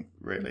anything,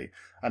 really.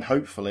 And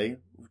hopefully,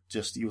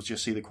 you'll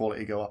just see the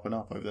quality go up and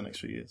up over the next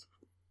few years.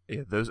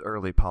 Yeah, those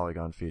early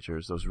Polygon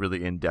features, those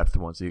really in-depth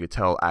ones that you could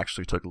tell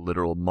actually took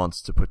literal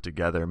months to put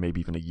together, maybe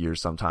even a year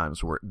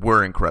sometimes,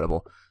 were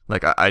incredible.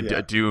 Like, I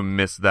do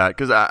miss that,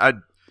 because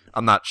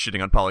I'm not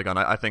shitting on Polygon.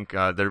 I think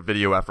their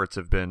video efforts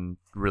have been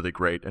really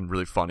great and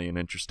really funny and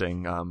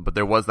interesting. But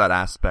there was that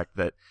aspect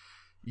that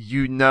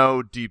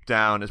deep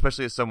down,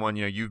 especially as someone,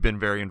 you've been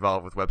very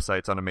involved with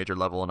websites on a major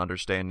level and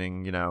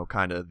understanding,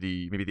 kind of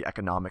maybe the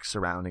economics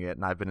surrounding it.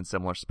 And I've been in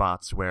similar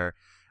spots where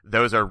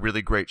those are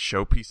really great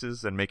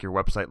showpieces and make your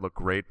website look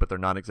great, but they're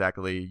not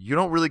exactly, you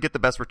don't really get the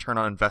best return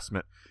on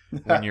investment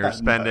when you're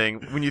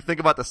spending, when you think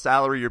about the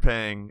salary you're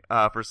paying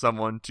for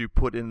someone to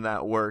put in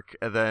that work,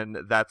 and then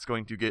that's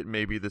going to get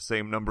maybe the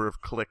same number of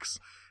clicks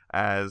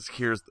as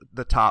here's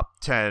the top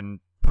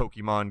 10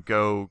 Pokemon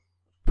Go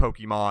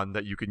Pokemon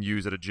that you can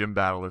use at a gym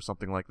battle or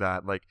something like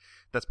that. Like,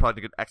 that's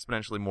probably going to get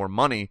exponentially more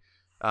money.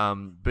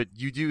 But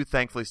you do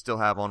thankfully still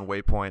have on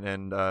Waypoint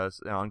and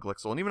on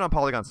Glixel and even on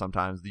Polygon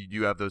sometimes, you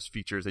do have those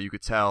features that you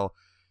could tell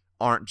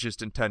aren't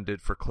just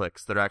intended for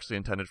clicks. They're actually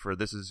intended for,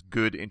 this is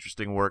good,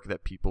 interesting work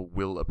that people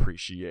will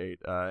appreciate.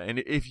 And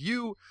if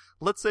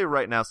let's say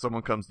right now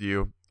someone comes to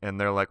you and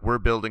they're like, we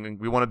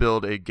want to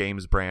build a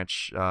games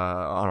branch on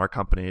our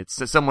company.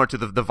 It's similar to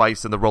the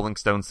Vice and the Rolling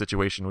Stones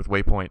situation with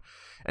Waypoint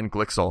and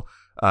Glixel.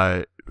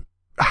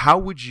 How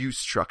would you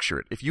structure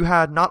it? If you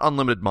had not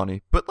unlimited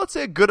money, but let's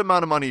say a good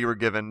amount of money you were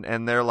given,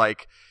 and they're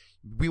like,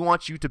 we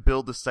want you to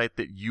build the site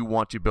that you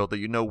want to build,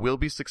 that will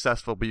be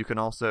successful, but you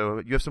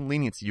have some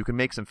leniency, you can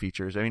make some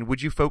features. I mean,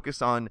 would you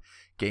focus on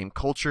game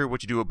culture?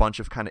 Would you do a bunch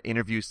of kind of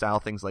interview style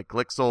things like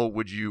Glixel?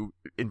 Would you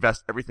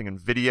invest everything in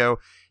video?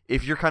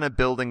 If you're kind of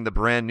building the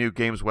brand new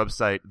games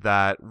website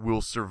that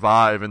will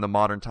survive in the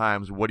modern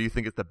times, what do you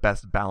think is the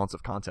best balance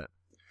of content?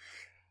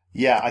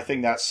 Yeah, I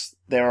think that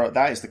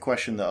is the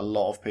question that a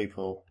lot of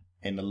people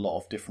in a lot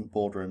of different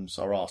boardrooms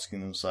are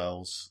asking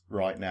themselves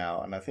right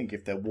now. And I think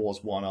if there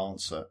was one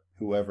answer,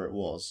 whoever it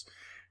was,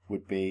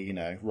 would be,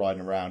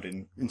 riding around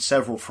in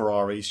several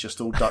Ferraris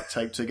just all duct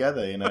taped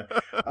together,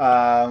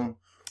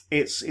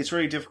 It's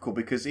really difficult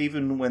because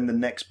even when the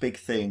next big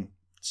thing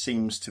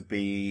seems to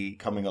be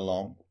coming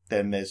along,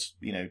 then there's,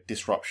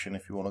 disruption,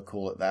 if you want to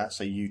call it that,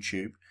 say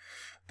YouTube,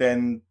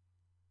 then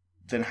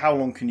how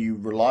long can you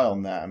rely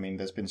on that? I mean,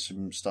 there's been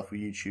some stuff with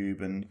YouTube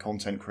and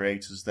content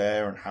creators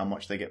there and how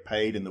much they get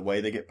paid and the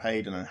way they get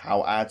paid and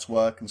how ads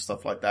work and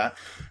stuff like that.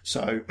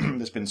 So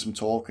there's been some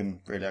talk, and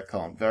really I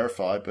can't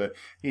verify, but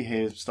you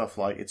hear stuff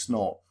like it's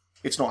not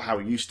it's not how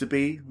it used to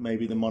be.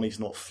 Maybe the money's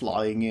not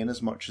flying in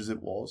as much as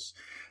it was.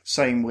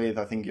 Same with,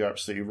 I think you're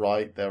absolutely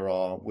right, there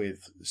are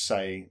with,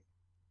 say,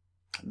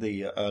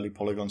 the early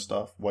Polygon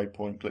stuff,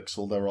 Waypoint,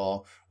 Glixel, there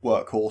are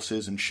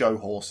workhorses and show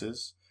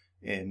horses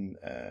in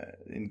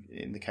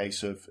the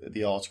case of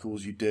the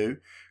articles you do.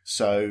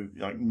 So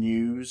like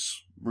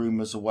news,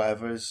 rumors or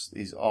whatever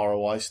is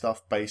ROI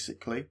stuff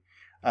basically.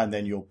 And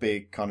then your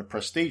big kind of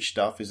prestige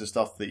stuff is the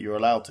stuff that you're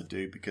allowed to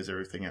do because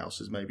everything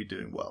else is maybe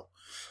doing well.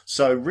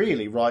 So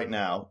really right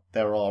now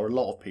there are a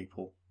lot of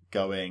people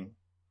going,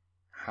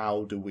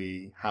 how do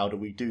we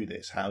do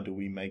this? How do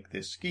we make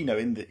this,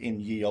 in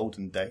ye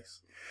olden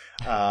days,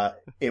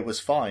 it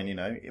was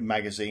fine,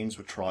 magazines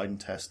were tried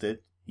and tested.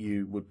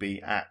 You would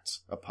be at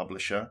a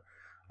publisher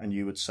and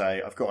you would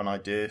say, I've got an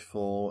idea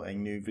for a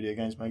new video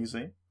games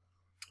magazine.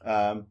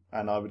 And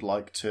I would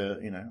like to,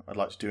 I'd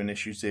like to do an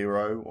issue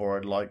 0, or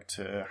I'd like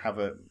to have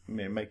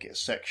make it a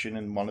section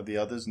in one of the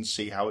others and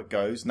see how it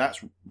goes. And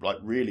that's like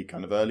really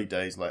kind of early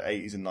days, like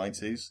 80s and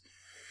 90s.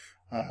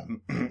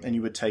 And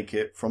you would take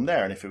it from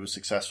there. And if it was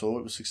successful,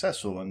 it was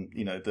successful. And,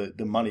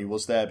 the money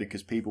was there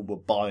because people were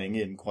buying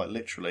in quite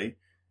literally,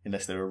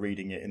 unless they were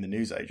reading it in the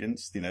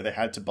newsagents. They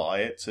had to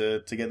buy it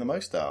to get the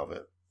most out of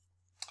it.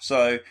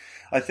 So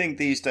I think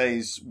these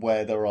days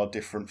where there are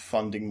different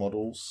funding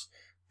models,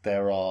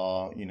 there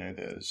are,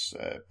 there's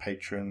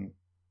Patreon,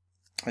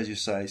 as you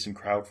say, some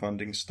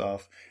crowdfunding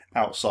stuff,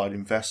 outside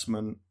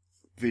investment,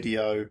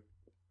 video,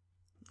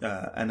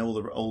 and all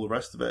the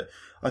rest of it.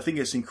 I think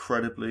it's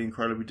incredibly,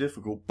 incredibly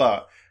difficult.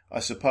 But I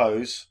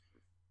suppose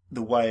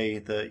the way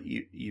that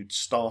you'd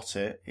start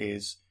it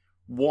is,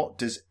 what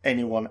does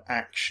anyone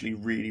actually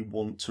really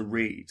want to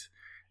read?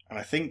 And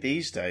I think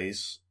these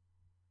days,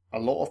 a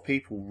lot of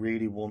people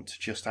really want to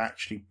just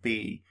actually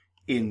be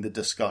in the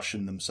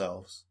discussion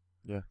themselves.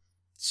 Yeah.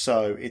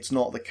 So it's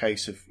not the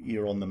case of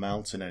you're on the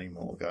mountain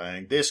anymore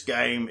going, this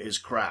game is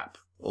crap,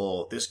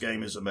 or this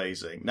game is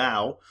amazing.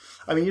 Now,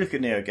 I mean, you look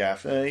at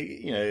NeoGAF,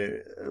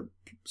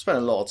 spent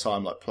a lot of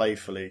time like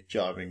playfully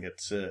jiving at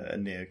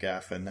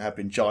NeoGAF and have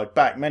been jived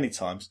back many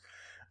times.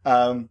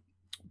 But,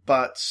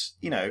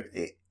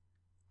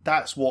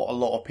 that's what a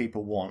lot of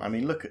people want. I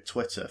mean, look at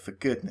Twitter, for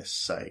goodness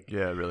sake.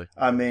 Yeah, really.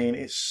 I mean,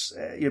 it's,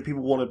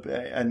 people want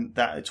to, and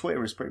that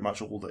Twitter is pretty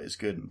much all that is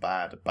good and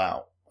bad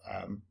about,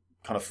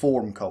 kind of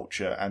forum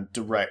culture and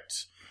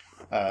direct,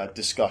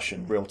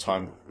 discussion,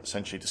 real-time,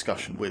 essentially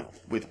discussion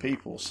with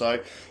people.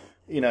 So,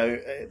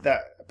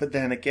 but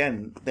then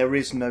again, there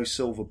is no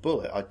silver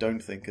bullet, I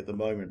don't think, at the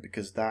moment,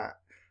 because that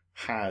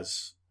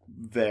has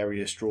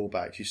various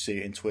drawbacks. You see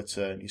it in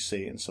Twitter and you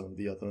see it in some of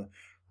the other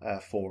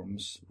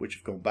forums which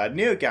have gone bad.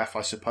 NeoGAF,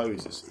 I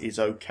suppose, is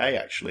okay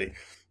actually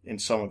in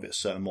some of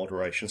its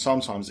moderation.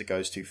 Sometimes it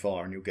goes too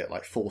far and you'll get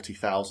like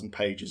 40,000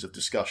 pages of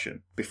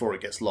discussion before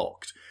it gets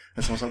locked.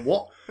 And someone's like,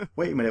 what?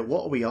 Wait a minute,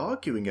 what are we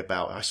arguing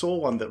about? I saw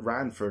one that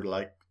ran for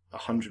like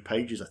 100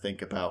 pages, I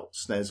think, about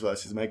SNES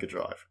versus Mega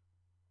Drive.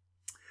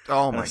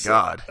 Oh my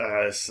God.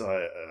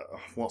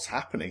 What's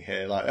happening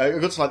here? Like, I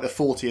got to like the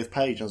 40th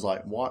page and I was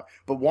like, what?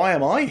 But why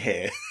am I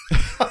here?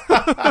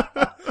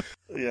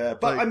 Yeah,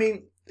 but I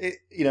mean,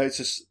 it's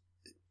just,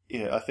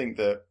 I think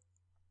that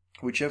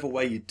whichever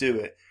way you do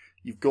it,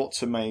 you've got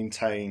to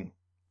maintain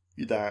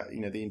that,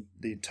 the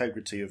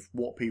integrity of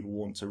what people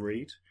want to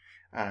read,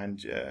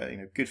 and,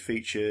 good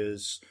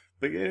features,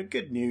 but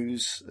good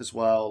news as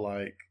well,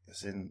 like,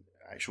 as in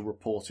actual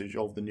reportage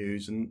of the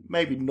news, and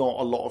maybe not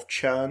a lot of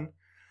churn,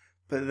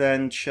 but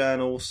then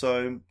churn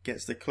also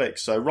gets the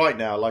clicks. So right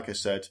now, like I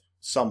said,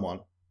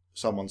 someone's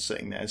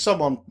sitting there, and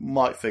someone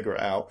might figure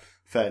it out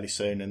fairly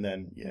soon, and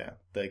then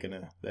they're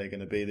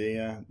gonna be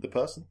the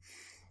person.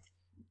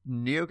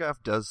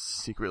 NeoGAF does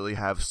secretly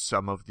have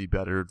some of the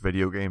better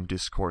video game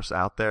discourse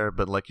out there,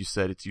 but like you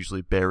said, it's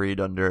usually buried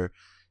under,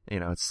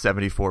 it's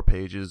 74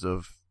 pages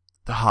of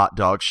the hot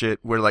dog shit.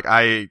 Where like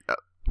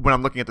when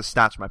I'm looking at the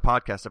stats for my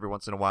podcast, every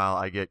once in a while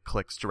I get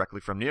clicks directly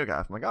from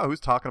NeoGAF. I'm like, oh, who's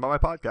talking about my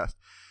podcast?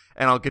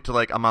 And I'll get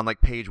to I'm on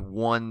page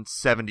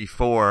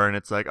 174 and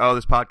it's like, oh,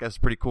 this podcast is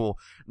pretty cool.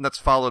 And that's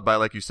followed by,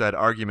 like you said,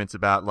 arguments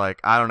about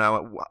I don't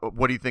know,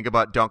 what do you think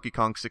about Donkey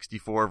Kong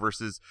 64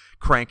 versus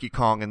Cranky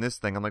Kong and this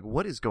thing? I'm like,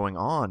 what is going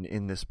on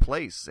in this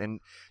place? And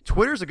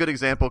Twitter's a good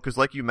example because,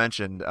 like you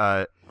mentioned,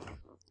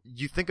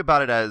 you think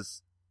about it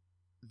as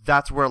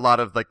that's where a lot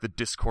of the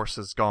discourse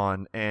has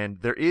gone.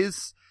 And there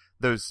is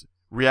those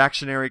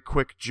reactionary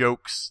quick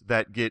jokes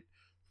that get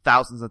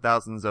thousands and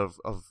thousands of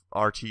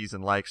RTs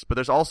and likes, but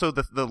there's also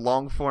the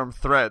long form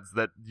threads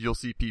that you'll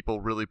see people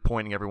really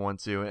pointing everyone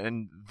to.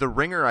 And The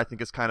Ringer, I think,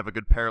 is kind of a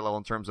good parallel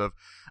in terms of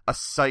a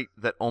site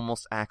that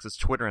almost acts as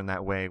Twitter in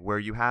that way, where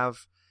you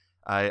have,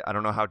 I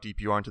don't know how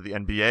deep you are into the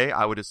NBA.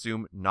 I would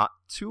assume not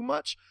too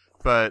much,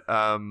 but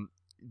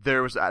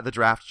there was the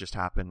draft just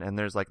happened, and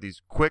there's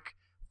these quick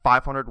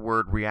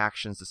 500-word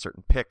reactions to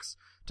certain picks,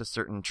 to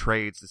certain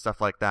trades, to stuff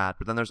like that.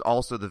 But then there's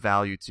also the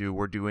value to,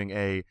 we're doing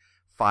a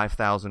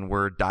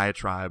 5,000-word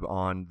diatribe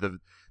on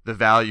the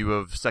value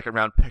of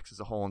second-round picks as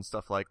a whole and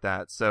stuff like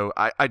that. So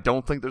I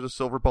don't think there's a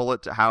silver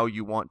bullet to how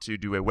you want to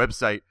do a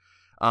website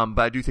But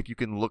I do think you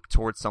can look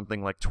towards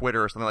something like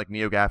Twitter or something like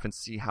NeoGAF and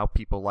see how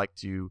people like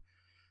to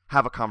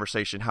have a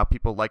conversation, how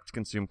people like to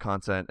consume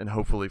content, and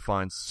hopefully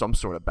find some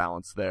sort of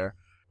balance there.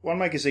 One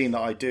magazine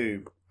that I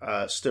do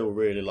still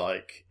really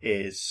like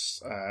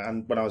is,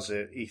 and when I was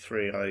at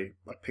E3,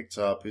 I picked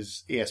up,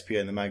 is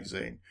ESPN the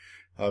magazine.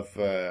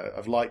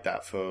 I've liked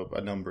that for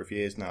a number of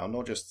years now,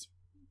 not just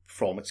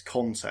from its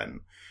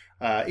content.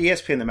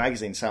 ESPN the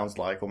magazine sounds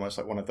like almost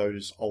like one of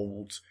those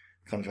old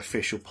kind of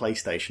official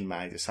PlayStation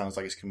mags. It sounds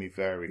like it's going to be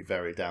very,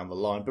 very down the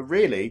line, but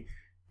really,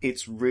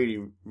 it's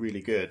really,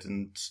 really good.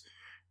 And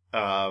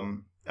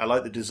I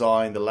like the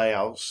design, the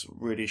layout's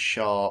really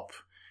sharp.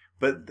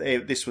 But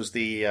this was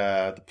the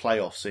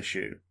playoffs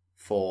issue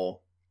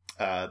for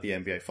the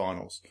NBA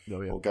Finals,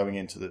 or going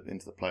into the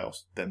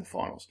playoffs, then the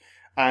finals.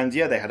 And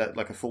yeah, they had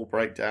a full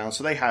breakdown.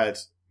 So they had,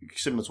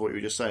 similar to what you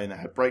were just saying, they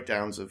had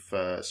breakdowns of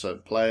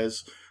certain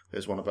players.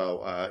 There's one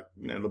about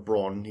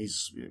LeBron.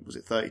 Was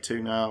it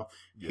 32 now?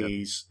 Yep.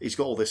 He's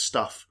got all this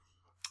stuff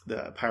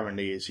that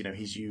apparently is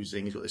he's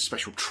using. He's got this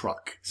special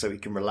truck so he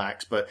can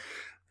relax. But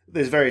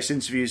there's various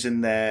interviews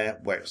in there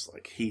where it's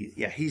like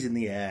he's in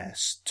the air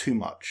too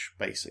much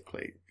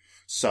basically.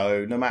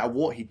 So no matter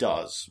what he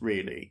does,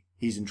 really,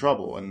 he's in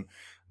trouble. And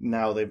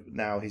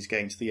now he's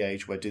getting to the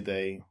age where do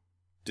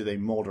they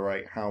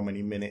moderate how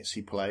many minutes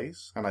he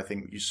plays? And I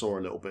think you saw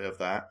a little bit of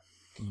that.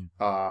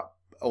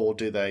 Or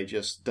do they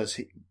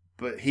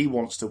but he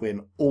wants to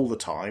win all the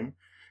time.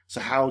 So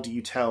how do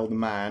you tell the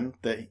man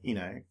that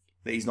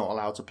that he's not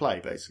allowed to play,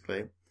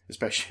 basically?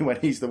 Especially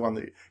when he's the one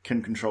that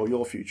can control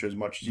your future as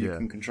much as you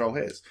can control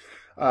his.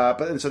 But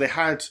then, so they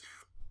had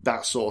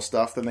that sort of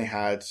stuff. Then they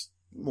had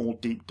more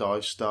deep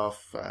dive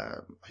stuff,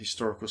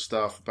 historical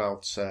stuff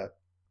about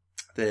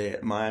the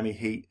Miami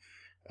Heat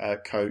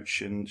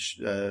coach and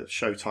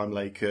Showtime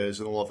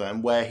Lakers and all of that,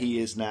 and where he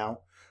is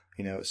now,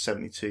 at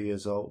 72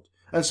 years old.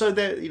 And so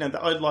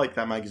I like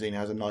that magazine. It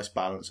has a nice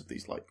balance of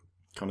these like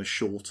kind of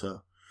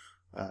shorter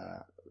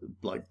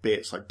like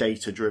bits, like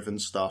data driven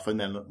stuff, and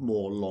then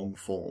more long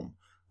form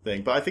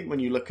thing. But I think when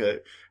you look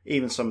at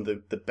even some of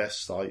the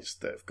best sites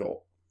that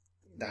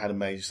had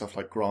amazing stuff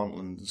like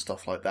Grantland and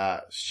stuff like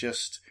that, it's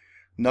just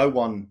I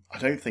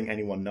don't think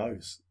anyone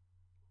knows.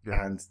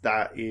 Yeah. And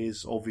that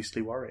is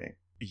obviously worrying.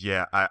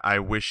 Yeah, I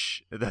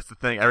wish, that's the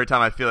thing. Every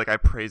time I feel like I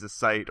praise a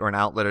site or an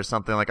outlet or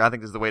something, like I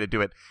think this is the way to do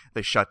it,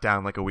 they shut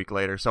down like a week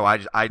later. So I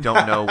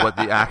don't know what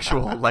the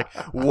actual, like,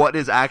 what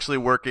is actually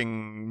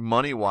working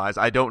money-wise.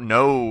 I don't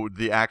know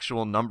the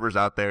actual numbers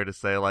out there to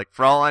say, like,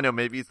 for all I know,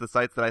 maybe it's the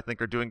sites that I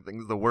think are doing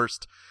things the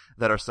worst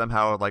that are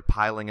somehow, like,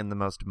 piling in the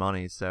most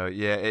money. So,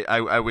 yeah,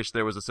 I wish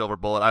there was a silver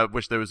bullet. I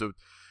wish there was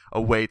a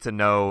way to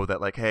know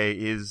that, like,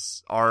 hey,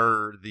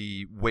 are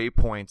the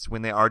waypoints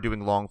when they are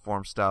doing long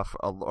form stuff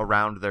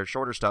around their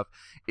shorter stuff,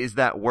 is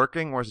that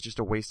working, or is it just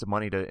a waste of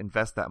money to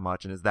invest that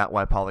much? And is that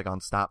why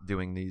Polygon stopped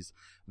doing these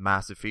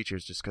massive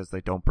features, just because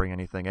they don't bring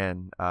anything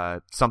in?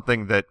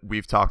 Something that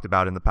we've talked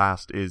about in the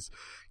past is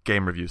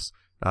game reviews.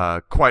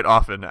 Quite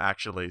often,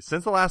 actually.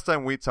 Since the last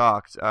time we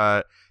talked,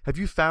 have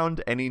you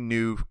found any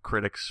new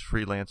critics,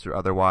 freelance or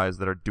otherwise,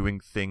 that are doing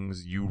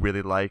things you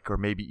really like, or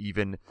maybe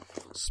even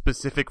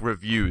specific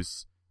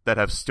reviews that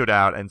have stood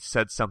out and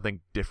said something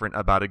different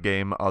about a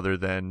game other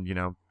than,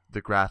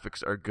 the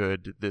graphics are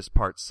good, this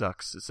part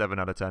sucks, 7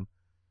 out of 10?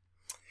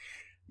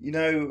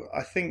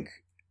 I think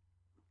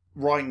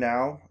right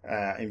now,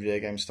 in video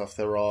game stuff,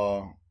 there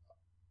are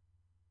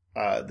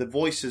the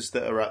voices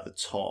that are at the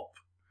top.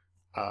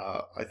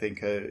 I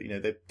think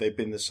they've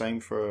been the same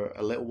for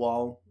a little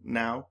while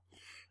now,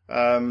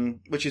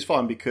 which is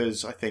fine,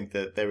 because I think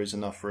that there is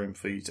enough room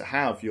for you to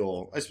have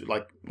your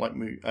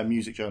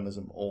music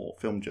journalism or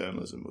film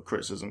journalism or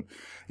criticism.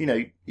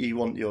 You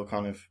want your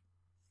kind of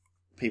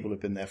people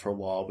who've been there for a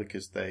while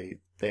because they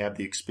have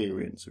the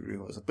experience of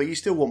real stuff, but you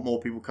still want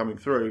more people coming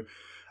through.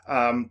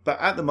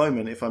 But at the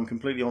moment, if I'm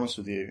completely honest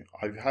with you,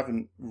 I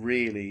haven't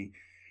really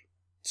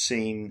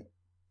seen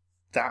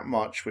that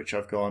much which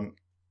I've gone,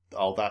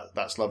 oh,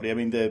 that's lovely. I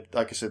mean,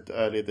 like I said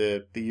earlier,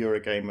 the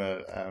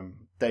Eurogamer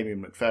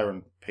Damien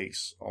McFerrin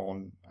piece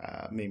on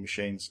Mean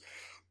Machines,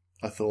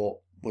 I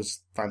thought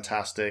was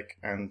fantastic.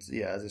 And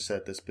yeah, as I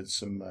said, there's been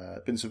some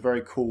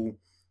very cool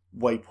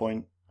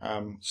Waypoint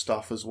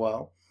stuff as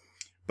well.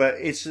 But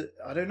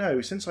I don't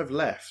know, since I've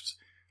left,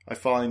 I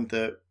find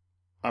that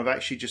I've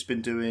actually just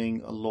been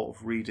doing a lot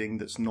of reading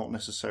that's not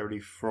necessarily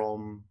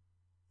from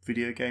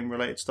video game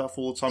related stuff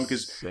all the time,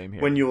 because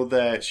when you're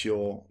there, it's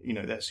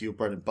that's your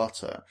bread and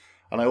butter.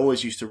 And I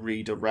always used to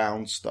read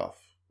around stuff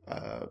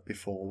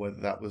before,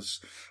 whether that was,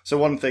 so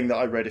one thing that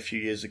I read a few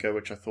years ago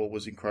which I thought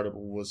was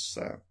incredible was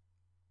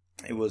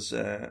it was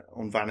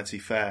on Vanity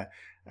Fair,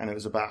 and it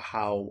was about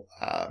how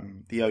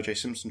the O.J.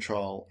 Simpson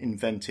trial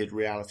invented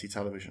reality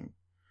television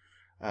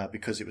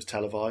because it was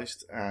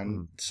televised,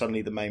 and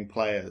suddenly the main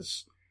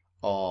players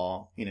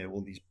are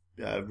all these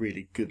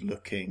really good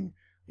looking,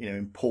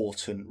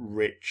 important,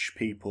 rich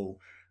people.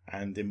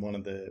 And in one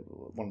of the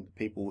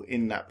people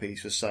in that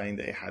piece was saying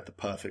that it had the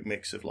perfect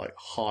mix of like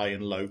high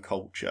and low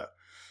culture.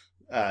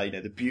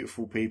 the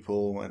beautiful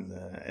people and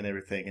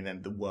everything, and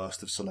then the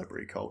worst of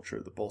celebrity culture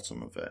at the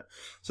bottom of it.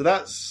 So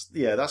that's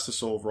the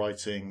sort of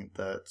writing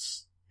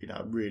that's,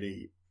 I'm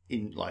really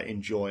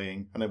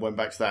enjoying. And I went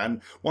back to that.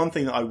 And one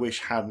thing that I wish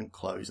hadn't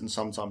closed, and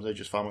sometimes I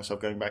just find myself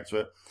going back to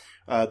it,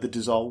 The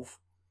Dissolve.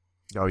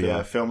 Oh yeah,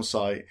 the film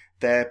site,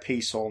 their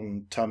piece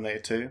on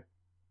Terminator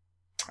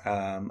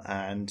 2,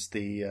 and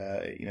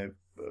the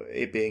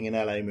it being an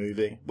LA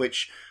movie,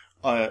 which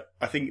I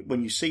think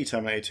when you see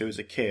Terminator 2 as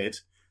a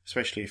kid,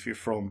 especially if you're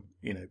from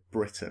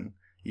Britain,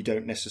 you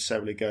don't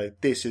necessarily go,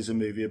 this is a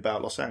movie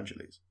about Los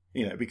Angeles,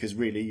 because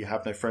really you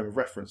have no frame of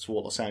reference for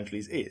what Los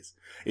Angeles is.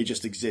 It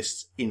just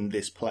exists in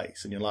this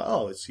place, and you're like,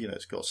 oh, it's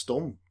it's got a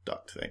storm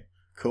duct thing,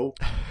 cool,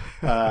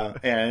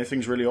 and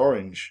everything's really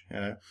orange,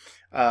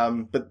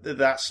 But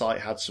that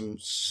site had some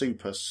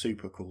super,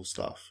 super cool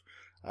stuff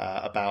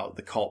about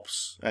the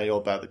cops,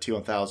 about the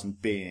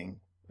T-1000 being,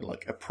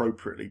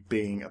 appropriately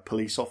being a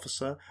police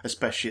officer,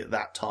 especially at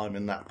that time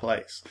in that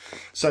place.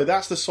 So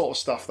that's the sort of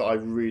stuff that I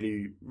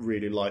really,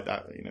 really like,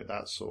 that,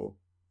 that sort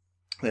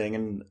of thing.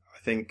 And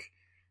I think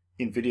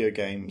in video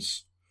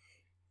games,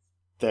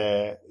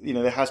 there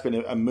has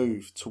been a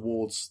move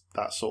towards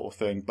that sort of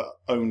thing, but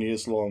only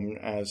as long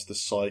as the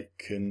site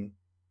can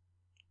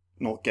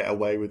not get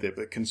away with it,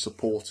 but can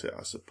support it,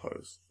 I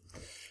suppose.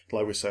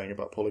 Like we're saying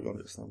about Polygon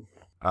just then.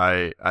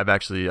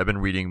 I've been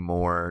reading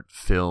more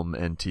film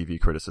and TV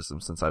criticism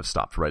since I've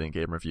stopped writing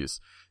game reviews.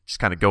 Just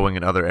kind of going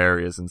in other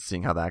areas and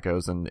seeing how that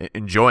goes and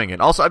enjoying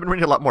it. Also, I've been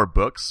reading a lot more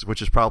books,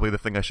 which is probably the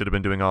thing I should have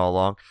been doing all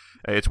along.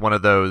 It's one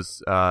of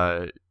those,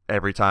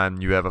 every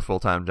time you have a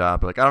full-time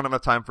job, you're like, I don't have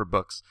enough time for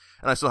books.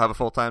 And I still have a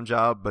full-time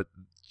job, but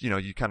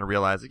you kind of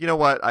realize,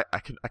 what, I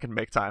can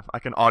make time. I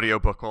can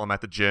audiobook while I'm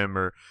at the gym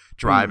or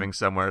driving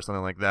somewhere or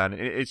something like that. And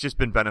it's just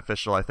been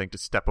beneficial, I think, to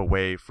step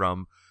away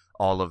from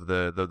all of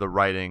the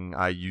writing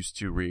I used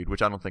to read,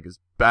 which I don't think is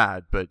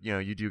bad, but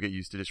you do get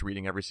used to just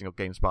reading every single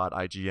GameSpot,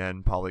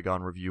 IGN,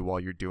 Polygon review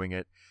while you're doing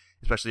it.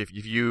 Especially if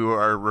you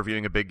are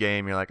reviewing a big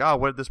game, you're like, oh,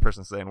 what did this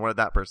person say and what did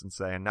that person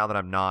say? And now that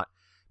I'm not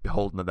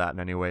beholden to that in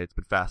any way, it's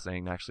been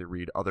fascinating to actually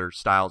read other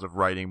styles of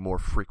writing more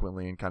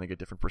frequently and kind of get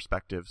different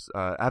perspectives.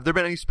 Have there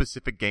been any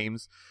specific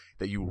games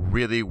that you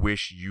really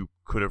wish you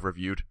could have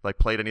reviewed? Like,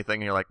 played anything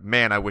and you're like,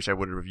 man, I wish I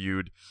would have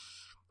reviewed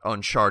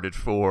Uncharted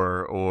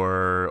 4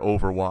 or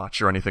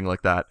Overwatch or anything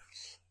like that?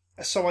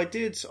 So I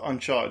did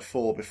Uncharted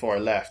 4 before I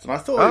left, and I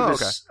thought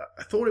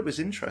I thought it was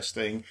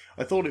interesting.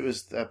 I thought it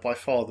was by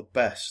far the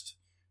best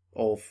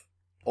of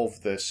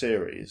the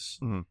series.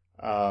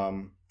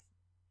 Mm-hmm.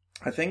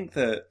 I think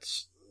that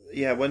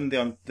when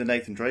the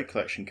Nathan Drake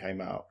collection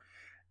came out,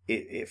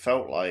 it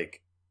felt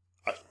like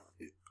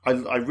I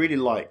really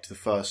liked the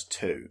first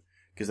two,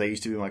 because they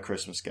used to be my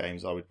Christmas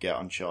games. I would get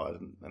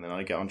Uncharted, and then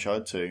I get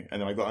Uncharted 2,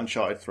 and then I got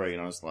Uncharted 3,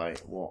 and I was like,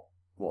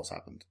 what's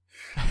happened?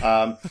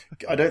 I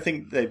don't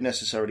think they've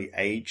necessarily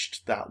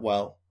aged that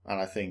well, and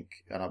I think,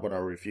 when I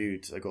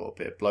reviewed, I got a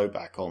bit of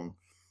blowback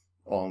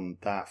on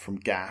that from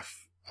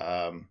Gaff,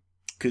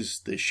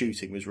 because the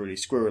shooting was really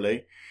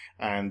squirrely,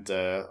 and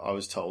I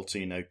was told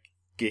to,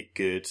 get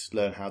good,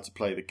 learn how to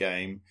play the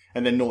game,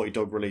 and then Naughty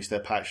Dog released their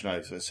patch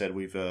notes and said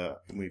we've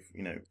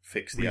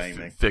fixed the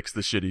aiming, fixed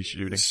the shitty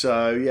shooting.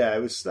 So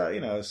it was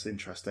it was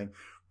interesting,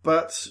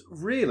 but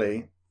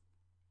really,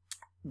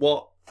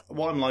 what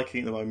I'm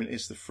liking at the moment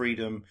is the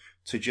freedom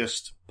to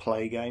just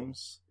play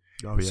games.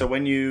 Oh, yeah. So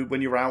when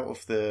you're out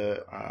of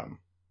the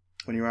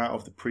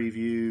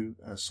preview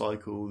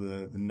cycle,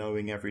 the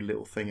knowing every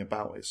little thing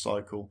about it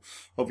cycle,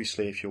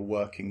 obviously if you're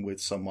working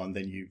with someone,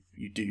 then you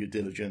do your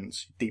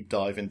diligence, deep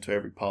dive into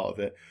every part of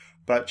it.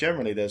 But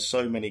generally there's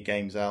so many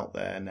games out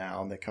there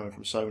now, and they're coming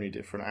from so many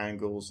different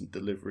angles and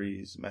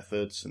deliveries,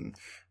 methods, and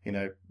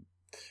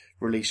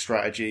release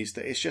strategies,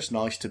 that it's just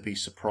nice to be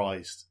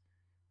surprised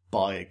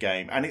by a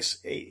game. And it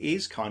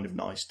is kind of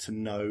nice to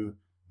know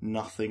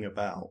nothing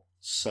about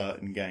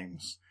certain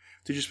games,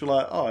 to just be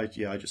like, oh I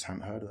just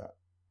hadn't heard of that.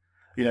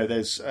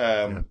 There's,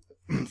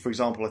 for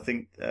example, I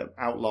think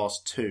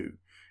Outlast 2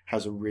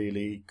 has a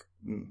really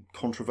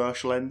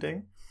controversial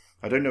ending.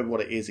 I don't know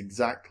what it is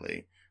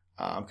exactly,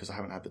 because I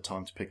haven't had the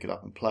time to pick it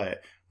up and play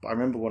it. But I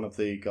remember one of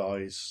the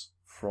guys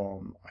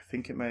from, I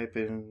think it may have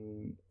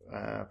been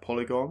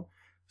Polygon,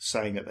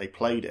 saying that they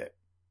played it,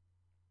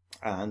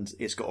 and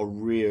it's got a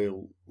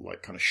real,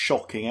 kind of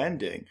shocking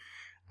ending.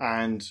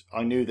 And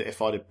I knew that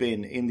if I'd have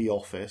been in the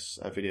office,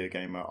 a video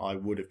gamer, I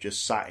would have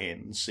just sat in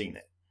and seen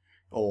it.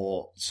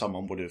 Or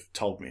someone would have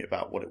told me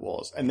about what it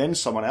was. And then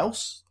someone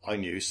else I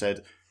knew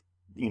said,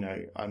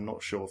 I'm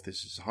not sure if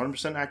this is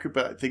 100% accurate,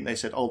 but I think they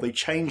said, they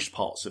changed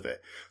parts of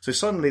it. So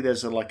suddenly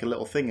there's a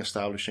little thing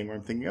establishing where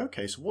I'm thinking,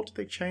 okay, so what did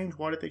they change?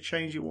 Why did they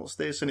change it? What's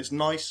this? And it's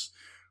nice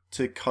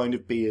to kind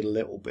of be a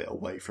little bit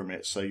away from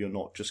it, so you're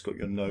not just got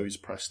your nose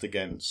pressed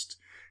against,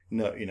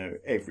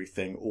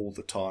 everything all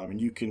the time. And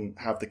you can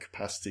have the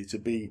capacity to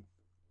be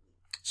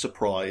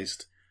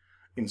surprised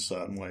in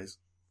certain ways.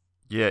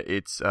 Yeah,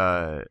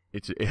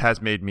 it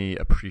has made me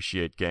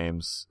appreciate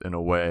games in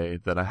a way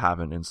that I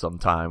haven't in some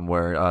time.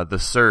 Where The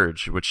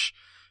Surge, which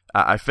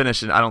I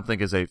finished, and I don't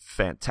think is a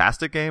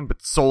fantastic game,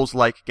 but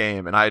Souls-like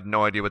game, and I had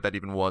no idea what that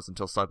even was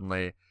until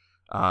suddenly,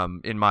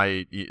 in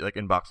my like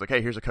inbox, like,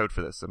 hey, here's a code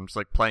for this. I'm just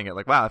like playing it,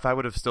 like, wow, if I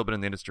would have still been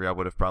in the industry, I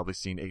would have probably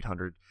seen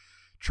 800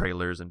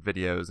 trailers and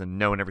videos and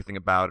known everything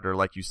about it, or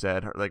like you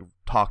said, like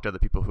talked to other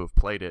people who have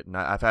played it. And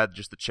I've had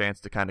just the chance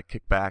to kind of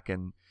kick back,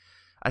 and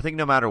I think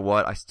no matter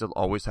what, I still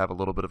always have a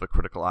little bit of a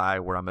critical eye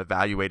where I'm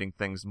evaluating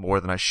things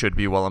more than I should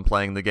be while I'm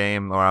playing the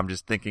game, or I'm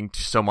just thinking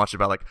so much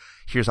about, like,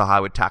 here's how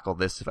I would tackle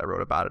this if I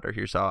wrote about it, or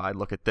here's how I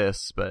look at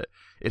this. But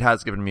it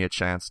has given me a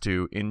chance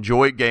to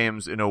enjoy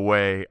games in a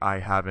way I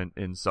haven't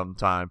in some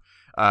time,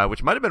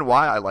 which might have been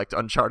why I liked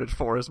Uncharted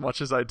 4 as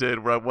much as I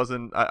did, where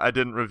I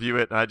didn't review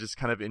it, and I just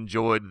kind of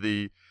enjoyed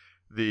the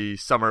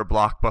summer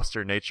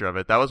blockbuster nature of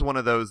it. That was one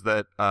of those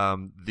that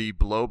the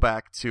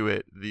blowback to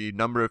it, the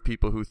number of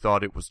people who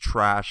thought it was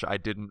trash, I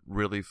didn't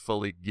really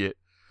fully get.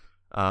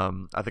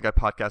 I think I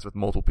podcast with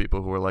multiple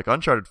people who were like,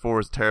 Uncharted 4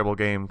 is a terrible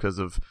game because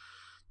of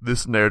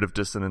this narrative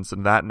dissonance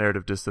and that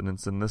narrative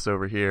dissonance and this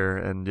over here.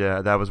 And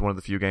yeah, that was one of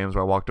the few games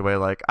where I walked away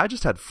like, I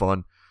just had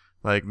fun.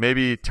 Like,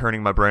 maybe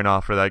turning my brain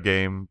off for that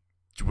game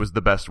was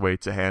the best way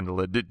to handle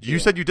it. You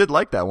said you did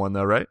like that one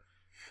though, right?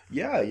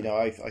 Yeah,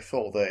 I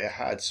thought that it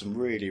had some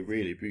really,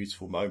 really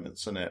beautiful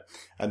moments in it,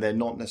 and they're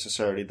not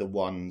necessarily the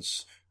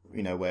ones,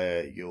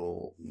 where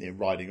you're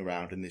riding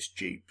around in this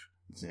Jeep,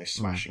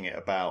 smashing it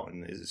about,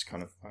 and is this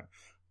kind of like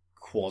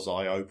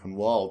quasi-open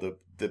world.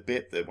 The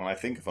bit that when I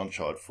think of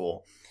Uncharted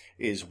 4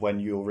 is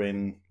when you're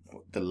in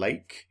the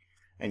lake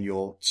and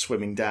you're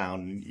swimming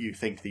down, and you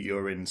think that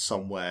you're in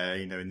somewhere,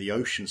 in the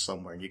ocean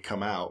somewhere, and you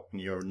come out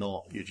and you're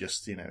not. You're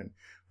just,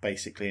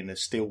 basically in a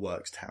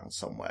steelworks town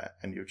somewhere,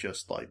 and you're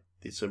just like,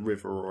 it's a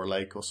river or a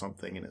lake or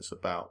something, and it's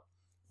about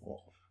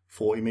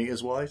 40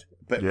 meters wide.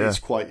 But it's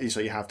quite,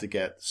 so you have to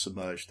get the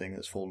submerged thing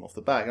that's fallen off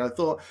the back. And I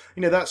thought,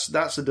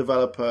 that's a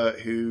developer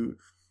who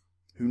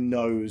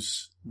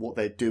knows what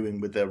they're doing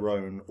with their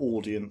own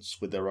audience,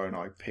 with their own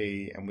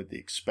IP, and with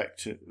the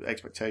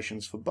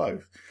expectations for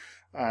both.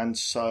 And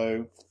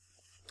so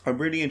I'm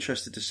really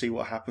interested to see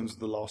what happens with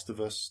The Last of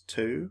Us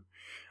 2.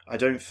 I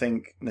don't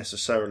think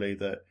necessarily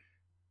that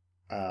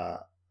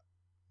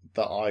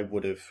I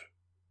would have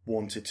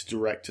wanted to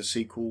direct a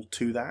sequel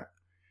to that.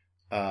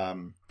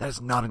 That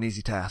is not an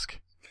easy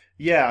task.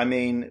 Yeah, I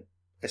mean,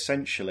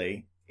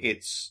 essentially,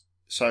 it's...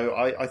 So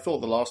I thought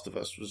The Last of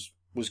Us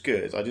was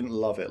good. I didn't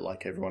love it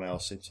like everyone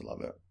else seemed to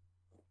love it.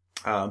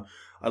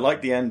 I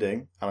liked the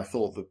ending, and I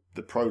thought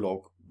the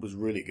prologue was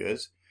really good.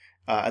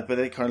 But then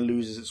it kind of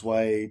loses its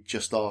way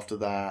just after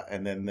that,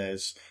 and then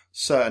there's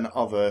certain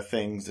other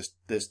things.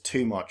 There's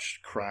too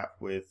much crap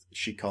with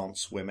she can't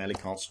swim, Ellie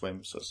can't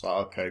swim, so it's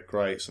like, okay,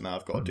 great, so now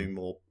I've got to do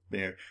more,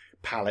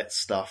 palette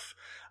stuff.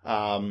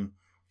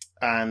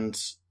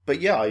 But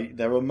yeah,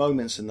 there were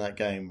moments in that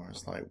game where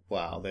it's like,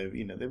 wow, they're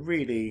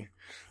really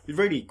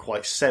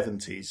quite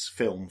 70s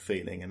film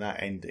feeling, and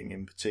that ending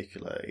in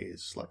particular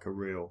is like a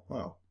real,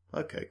 well,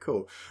 okay,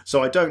 cool.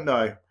 So I don't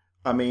know.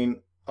 I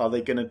mean, are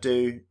they going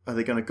to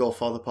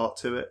Godfather Part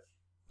 2 it?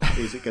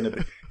 Is it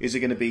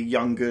going to be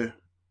younger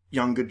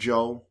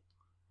Joel,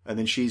 and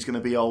then she's going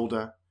to be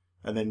older,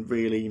 and then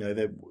really,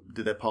 did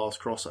their paths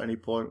cross at any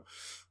point?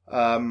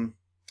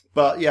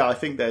 But yeah, I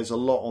think there's a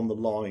lot on the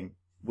line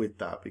with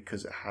that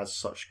because it has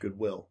such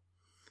goodwill.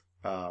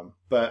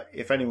 But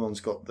if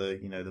anyone's got the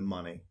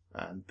money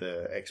and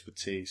the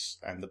expertise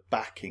and the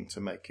backing to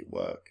make it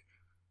work,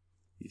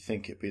 you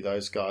think it'd be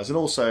those guys. And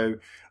also,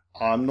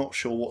 I'm not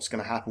sure what's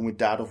going to happen with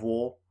Dad of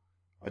War.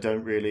 I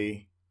don't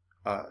really,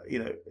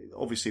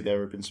 obviously there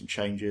have been some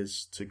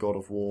changes to God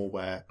of War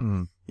where,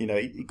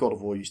 God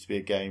of War used to be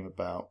a game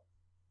about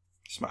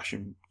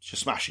smashing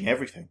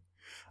everything.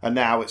 And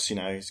now it's,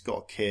 he's got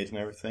a kid and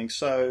everything.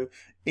 So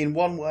in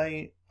one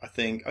way, I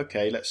think,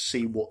 okay, let's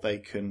see what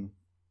Santa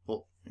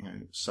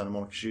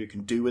Monica Studio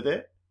can do with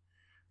it.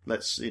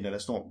 Let's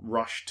not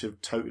rush to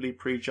totally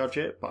prejudge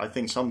it. But I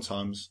think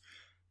sometimes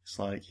it's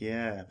like,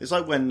 yeah. It's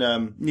like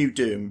when New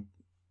Doom,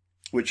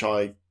 which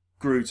I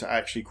grew to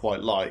actually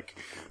quite like.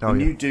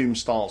 New Doom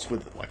starts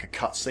with like a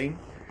cutscene.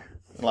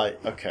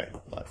 Like, okay,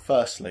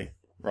 firstly,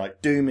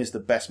 right, Doom is the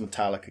best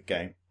Metallica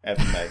game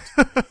ever made.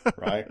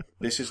 Right?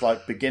 This is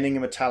like beginning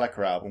a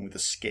Metallica album with a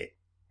skit.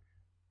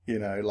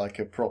 Like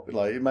a proper,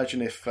 like,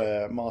 imagine if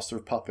Master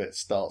of Puppets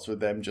starts with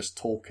them just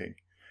talking.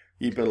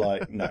 You'd be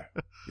like, no.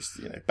 It's,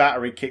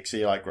 battery kicks,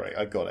 you're like, great,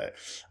 I got it.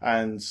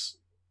 And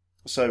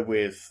so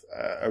with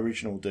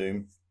original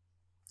Doom,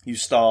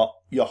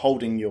 you're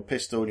holding your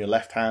pistol in your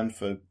left hand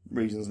for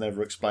reasons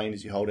never explained,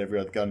 as you hold every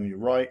other gun in your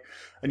right,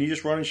 and you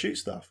just run and shoot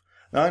stuff.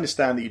 Now, I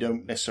understand that you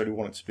don't necessarily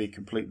want it to be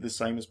completely the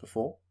same as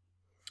before,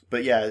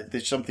 but yeah,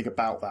 there's something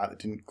about that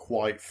didn't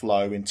quite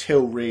flow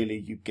until really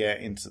you get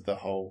into the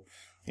whole,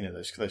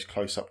 those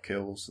close-up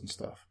kills and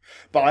stuff.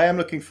 But I am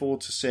looking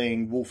forward to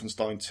seeing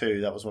Wolfenstein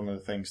 2. That was one of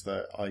the things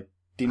that I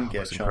didn't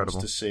get a chance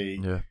to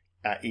see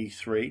at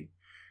E3.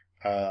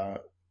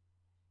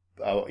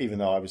 Even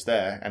though I was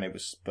there,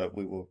 but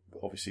we were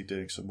obviously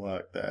doing some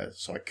work there,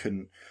 so I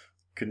couldn't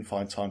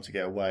find time to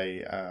get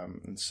away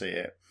and see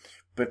it.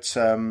 But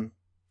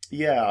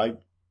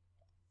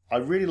I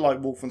really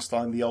like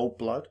Wolfenstein: The Old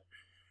Blood.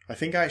 I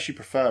think I actually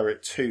prefer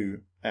it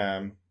to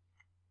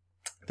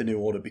the New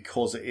Order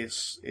because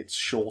it's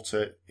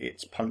shorter,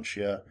 it's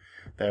punchier,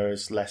 there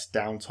is less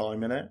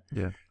downtime in it.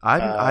 Yeah,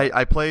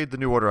 I played the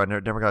New Order. I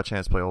never got a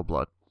chance to play Old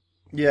Blood.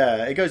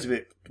 Yeah, it goes a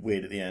bit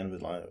weird at the end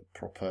with like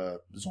proper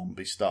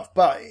zombie stuff,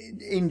 but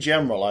in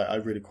general, I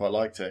really quite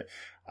liked it.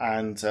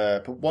 And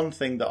but one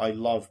thing that I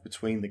love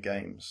between the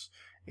games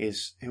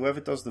is whoever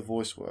does the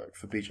voice work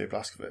for BJ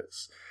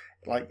Blazkowicz,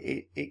 like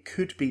it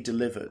could be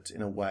delivered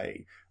in a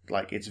way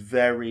like it's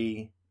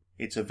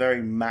a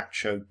very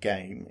macho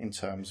game in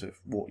terms of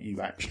what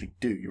you actually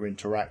do. Your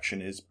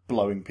interaction is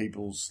blowing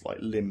people's like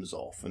limbs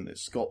off, and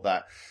it's got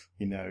that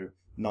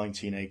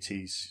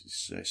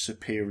 1980s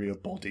superior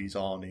bodies,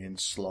 Arnie and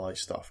Sly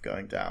stuff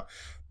going down.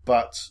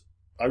 But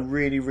I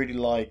really, really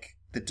like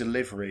the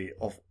delivery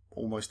of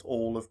almost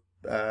all of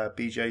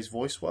BJ's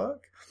voice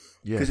work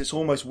because it's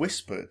almost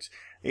whispered.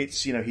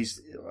 It's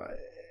he's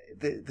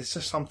there's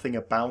just something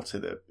about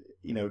it that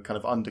kind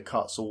of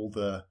undercuts all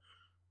the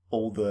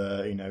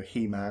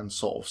He-Man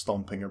sort of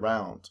stomping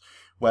around,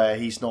 where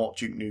he's not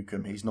Duke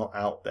Nukem, he's not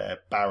out there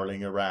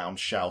barreling around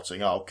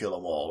shouting, "I'll kill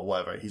them all," or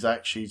whatever. He's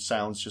actually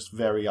sounds just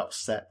very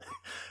upset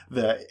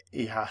that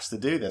he has to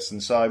do this,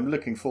 and so I'm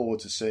looking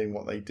forward to seeing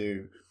what they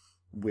do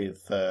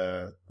with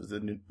the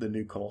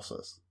new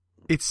Colossus.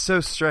 It's so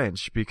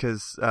strange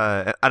because,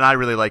 and I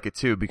really like it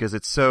too, because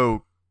it's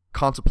so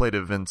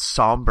contemplative and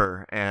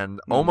somber and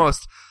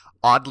almost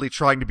oddly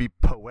trying to be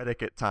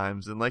poetic at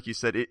times. And like you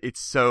said, it's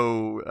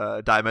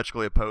so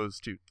diametrically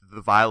opposed to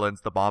the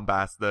violence, the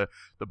bombast, the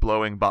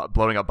blowing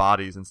up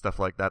bodies and stuff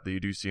like that you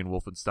do see in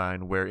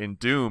Wolfenstein, where in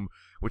Doom,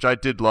 which I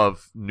did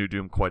love New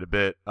Doom quite a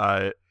bit,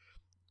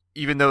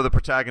 even though the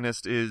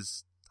protagonist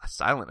is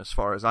silent as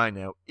far as I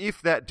know,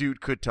 if that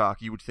dude could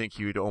talk, you would think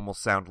he would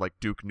almost sound like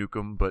Duke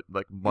Nukem, but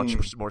like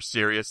much more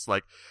serious,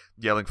 like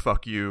yelling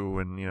 "fuck you"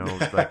 and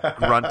like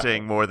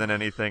grunting more than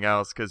anything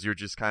else, because you're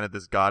just kind of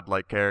this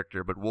godlike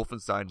character. But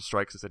Wolfenstein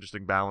strikes this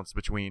interesting balance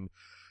between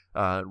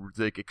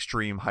like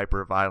extreme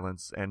hyper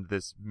violence and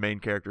this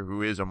main character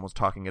who is almost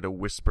talking at a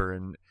whisper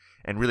and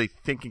really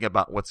thinking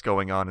about what's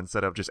going on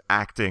instead of just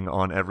acting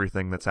on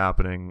everything that's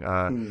happening.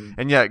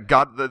 And yeah,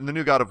 the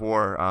new God of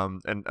War,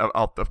 and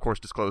I'll of course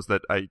disclose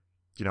that I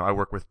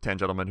work with 10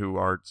 gentlemen who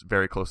are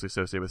very closely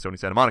associated with Sony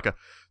Santa Monica.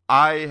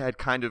 I had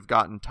kind of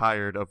gotten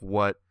tired of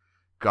what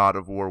God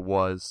of War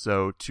was,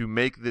 so to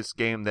make this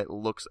game that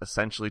looks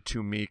essentially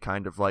to me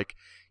kind of like,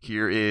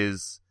 here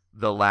is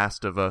The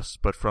Last of Us,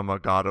 but from a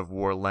God of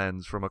War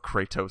lens, from a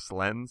Kratos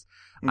lens.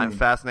 I'm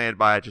fascinated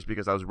by it just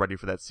because I was ready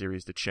for that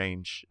series to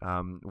change.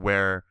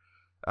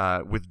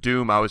 With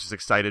Doom, I was just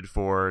excited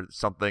for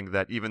something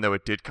that, even though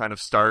it did kind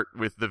of start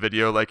with the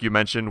video, like you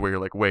mentioned, where you're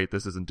like, wait,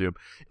 this isn't Doom,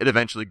 it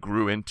eventually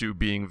grew into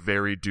being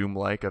very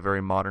Doom-like, a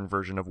very modern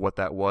version of what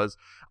that was.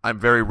 I'm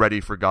very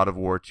ready for God of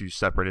War to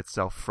separate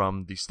itself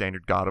from the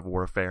standard God of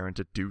War affair and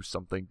to do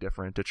something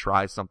different, to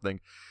try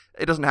something.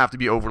 It doesn't have to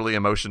be overly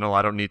emotional.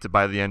 I don't need to,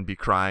 by the end, be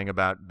crying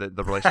about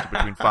the relationship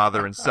between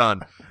father and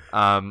son.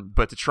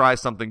 But to try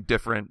something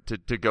different,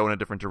 to go in a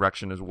different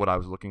direction is what I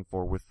was looking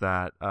for with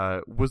that.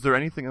 Was there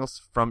anything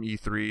else from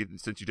E3,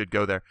 since you did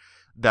go there,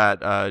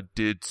 that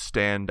did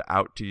stand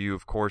out to you?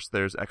 Of course,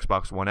 there's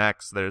Xbox One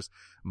X, there's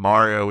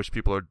Mario, which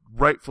people are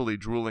rightfully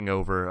drooling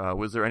over.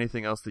 Was there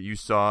anything else that you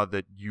saw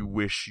that you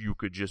wish you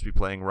could just be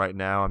playing right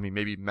now? I mean,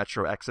 maybe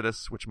Metro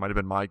Exodus, which might have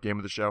been my game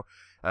of the show.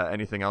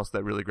 Anything else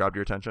that really grabbed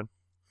your attention?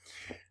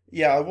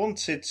 Yeah, I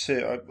wanted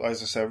to,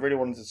 as I said, I really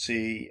wanted to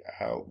see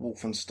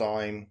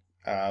Wolfenstein.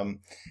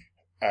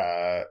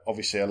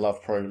 Obviously, I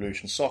love Pro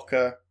Evolution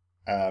Soccer,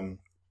 and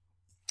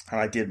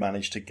I did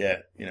manage to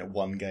get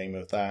one game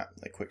of that,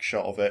 a quick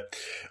shot of it.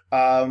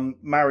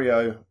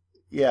 Mario,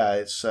 yeah,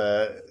 it's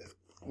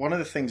one of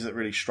the things that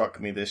really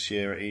struck me this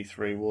year at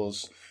E3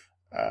 was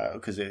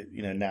because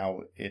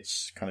now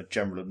it's kind of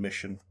general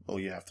admission,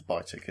 or you have to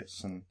buy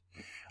tickets, and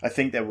I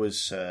think there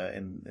was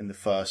in the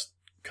first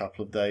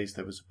couple of days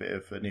there was a bit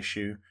of an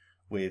issue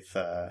with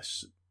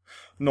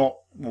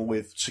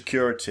with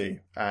security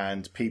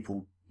and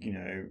people,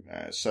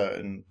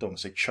 certain, don't want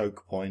to say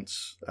choke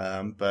points,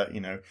 but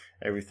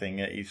everything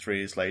at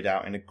E3 is laid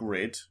out in a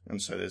grid, and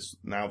so there's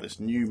now this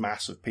new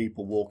mass of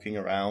people walking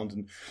around,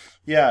 and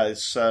yeah,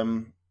 it's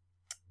so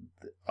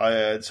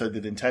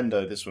the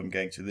Nintendo, this is what I'm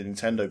getting to, the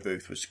Nintendo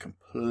booth was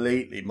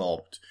completely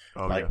mobbed.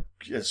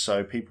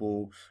 So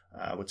people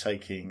were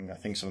taking, I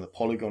think some of the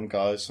Polygon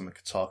guys, some of the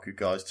Kotaku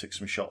guys took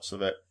some shots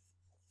of it,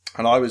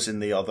 and I was in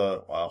the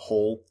other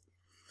hall.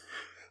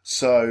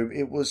 So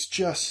it was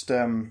just,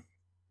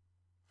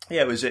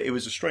 it was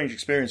a strange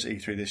experience at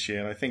E3 this year,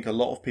 and I think a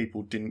lot of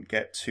people didn't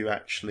get to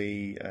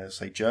actually,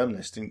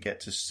 journalists didn't get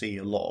to see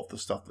a lot of the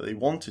stuff that they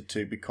wanted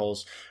to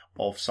because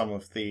of some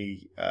of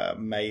the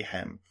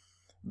mayhem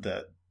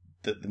that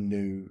the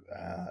new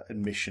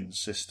admission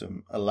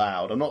system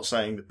allowed. I'm not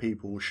saying that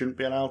people shouldn't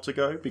be allowed to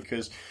go,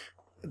 because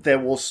there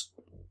was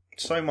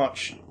so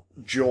much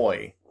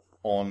joy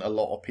on a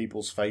lot of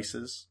people's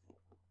faces.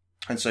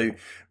 And so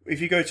if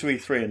you go to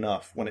E3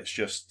 enough when it's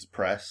just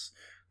press,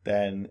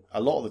 then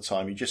a lot of the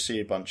time you just see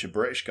a bunch of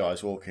British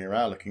guys walking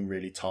around looking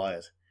really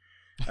tired.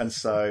 And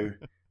so,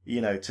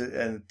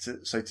 to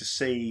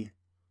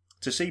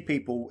see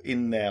people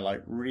in there,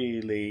 like,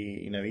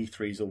 really,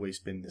 E3's always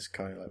been this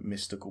kind of like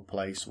mystical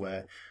place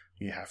where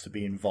you have to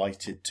be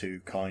invited to,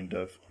 kind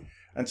of.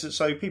 And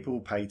so people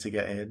pay to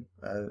get in,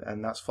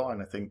 and that's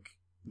fine. I think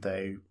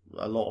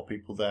a lot of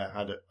people there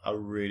had a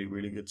really,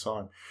 really good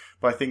time.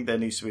 But I think there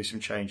needs to be some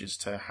changes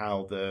to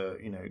how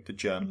the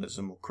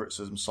journalism or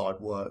criticism side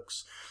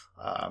works.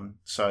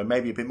 So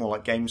maybe a bit more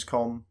like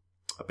Gamescom,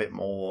 a bit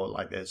more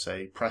like there's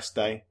a press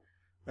day,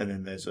 and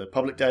then there's a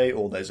public day,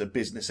 or there's a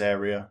business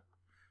area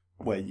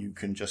where you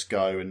can just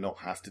go and not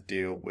have to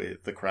deal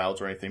with the crowds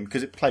or anything,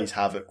 because it plays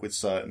havoc with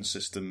certain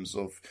systems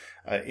of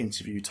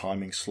interview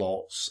timing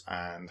slots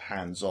and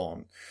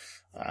hands-on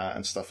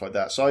and stuff like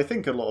that. So I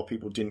think a lot of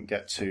people didn't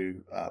get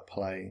to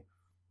play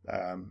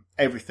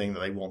everything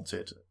that they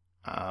wanted.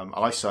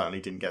 I certainly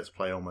didn't get to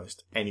play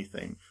almost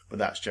anything, but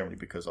that's generally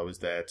because I was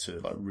there to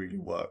like really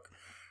work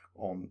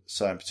on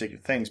certain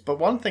particular things. But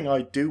one thing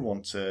I do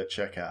want to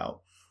check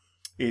out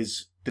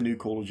is the new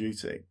Call of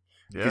Duty.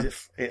 Yeah.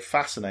 Because it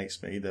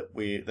fascinates me that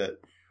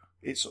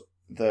it's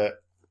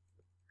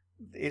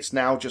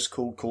now just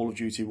called Call of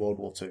Duty World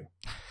War II.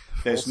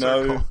 There's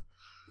no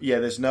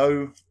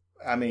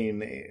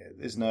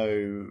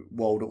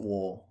World at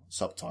War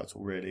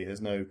subtitle really.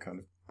 There's no kind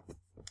of.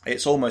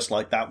 It's almost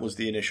like that was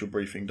the initial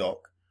briefing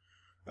doc,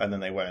 and then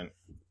they went,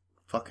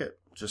 "Fuck it,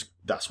 just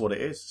that's what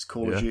it is. It's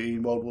Call of Duty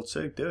World War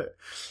II. Do it."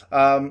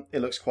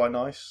 It looks quite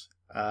nice.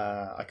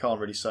 I can't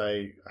really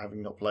say,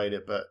 having not played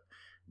it, but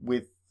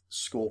with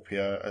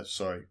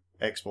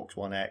Xbox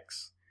One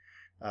X.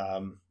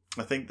 I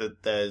think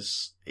that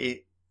there's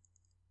it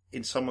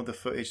in some of the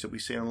footage that we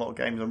see in a lot of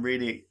games. I'm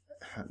really,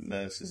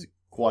 this is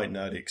quite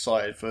nerdy,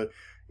 excited for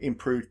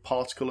improved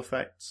particle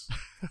effects.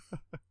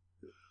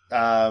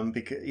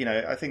 Because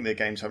I think the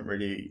games haven't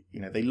really,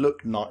 they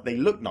look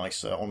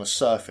nicer on a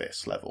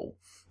surface level.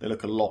 They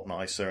look a lot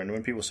nicer, and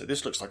when people say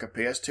this looks like a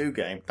PS2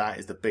 game, that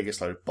is the biggest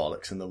load of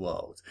bollocks in the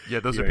world. Yeah,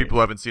 those are people who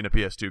haven't seen a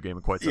PS2 game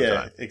in quite some time.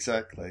 Yeah,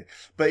 exactly.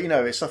 But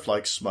it's stuff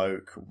like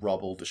smoke,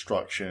 rubble,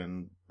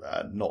 destruction,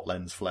 not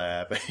lens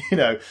flare, but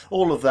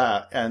all of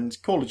that. And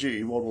Call of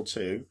Duty World War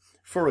II,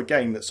 for a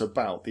game that's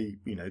about the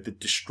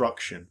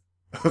destruction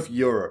of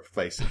Europe,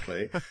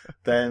 basically,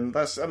 then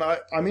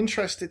I'm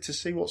interested to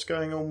see what's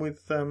going on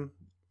with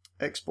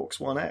Xbox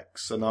One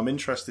X, and I'm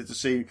interested to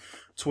see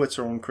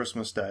Twitter on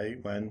Christmas Day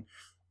when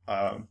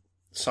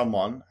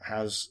someone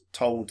has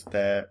told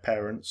their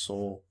parents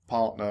or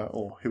partner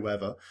or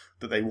whoever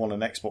that they want an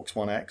Xbox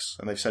One X,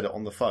 and they've said it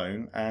on the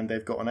phone, and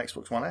they've got an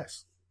Xbox One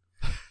S.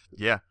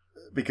 Yeah.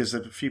 Because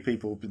a few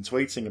people have been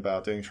tweeting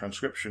about doing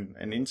transcription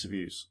and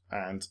interviews,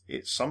 and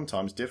it's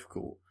sometimes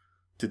difficult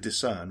to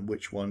discern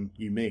which one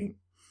you mean,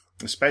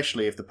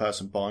 especially if the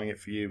person buying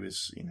it for you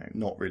is,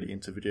 not really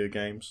into video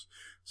games.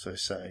 So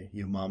say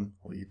your mum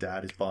or your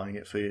dad is buying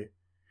it for you,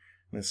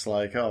 and it's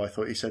like, oh, I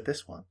thought you said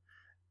this one.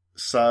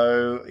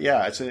 So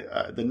yeah, it's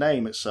the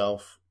name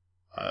itself.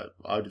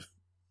 I'd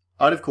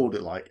have called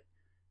it like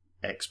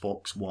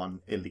Xbox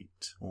One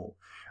Elite, or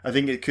I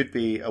think it could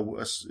be a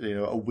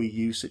Wii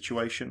U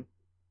situation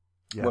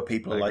where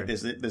people are like,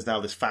 there's now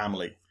this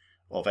family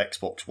of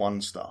Xbox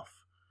One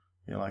stuff.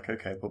 You're like,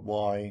 okay, but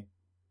why?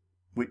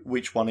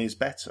 Which one is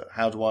better?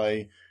 How do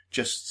I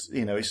just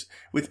it's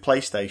with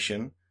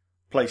PlayStation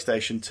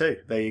 2.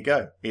 There you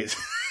go. It's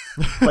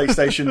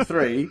PlayStation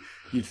 3.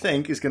 You'd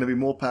think is going to be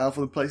more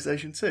powerful than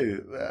PlayStation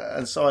 2,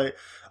 and so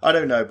I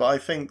don't know, but I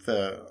think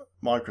that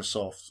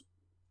Microsoft,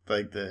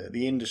 like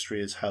the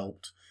industry, has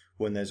helped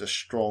when there's a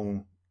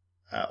strong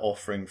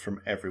offering from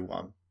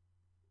everyone.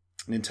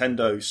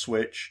 Nintendo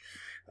Switch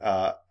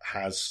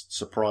has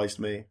surprised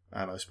me,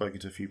 and I've spoken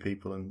to a few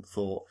people and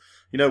thought,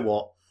 you know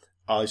what,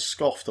 I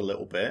scoffed a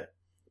little bit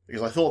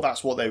because I thought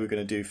that's what they were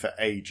going to do for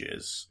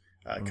ages,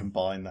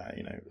 combine that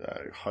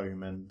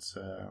home and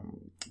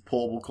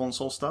portable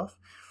console stuff.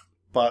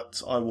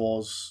 But I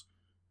was,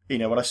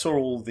 when I saw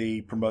all the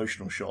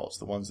promotional shots,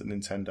 the ones that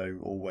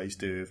Nintendo always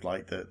do of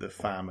like the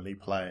family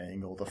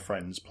playing or the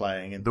friends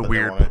playing, and the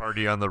weird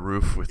party on the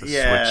roof with the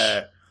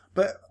Switch.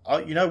 But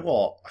you know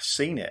what? I've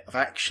seen it. I've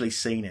actually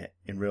seen it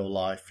in real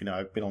life.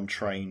 I've been on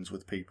trains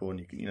with people,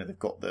 and they've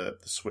got the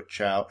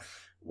Switch out.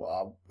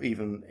 Well,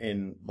 even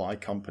in my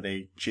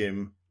company,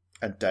 Jim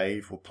and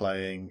Dave were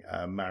playing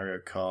Mario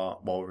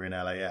Kart while we were in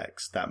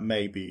LAX. That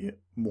may be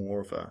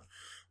more of a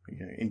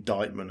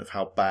indictment of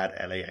how bad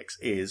LAX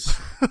is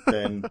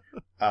than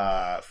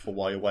for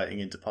while you're waiting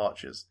in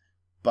departures.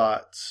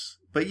 But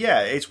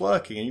yeah, it's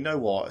working. And you know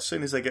what? As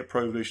soon as they get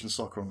Pro Evolution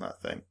Soccer on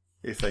that thing,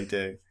 if they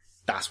do,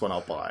 that's when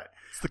I'll buy it.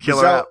 It's the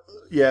killer app.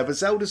 Yeah, but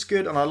Zelda's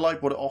good, and I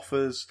like what it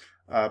offers.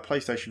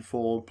 PlayStation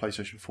 4,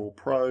 PlayStation 4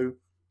 Pro.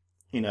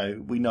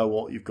 We know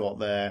what you've got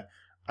there.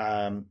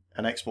 An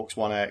Xbox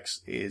One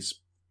X is,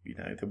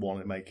 they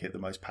want to make it the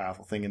most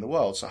powerful thing in the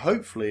world. So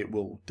hopefully it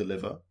will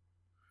deliver.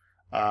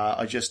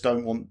 I just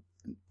don't want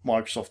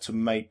Microsoft to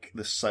make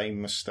the same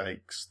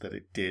mistakes that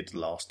it did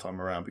last time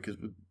around, because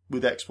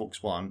with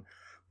Xbox One,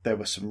 there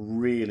were some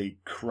really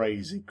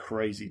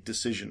crazy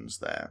decisions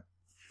there.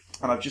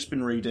 And I've just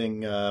been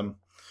reading,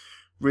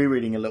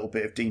 rereading a little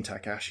bit of Dean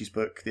Takashi's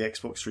book, The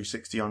Xbox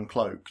 360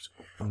 Uncloaked,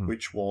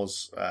 which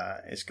was,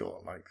 it's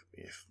got like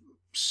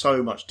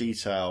so much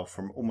detail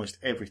from almost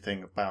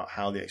everything about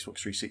how the Xbox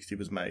 360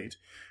 was made.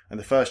 And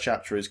the first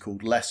chapter is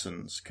called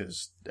Lessons,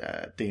 because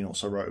Dean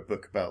also wrote a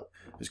book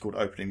it's called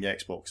Opening the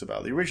Xbox,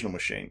 about the original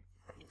machine.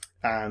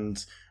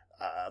 And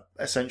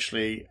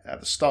essentially, at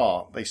the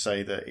start, they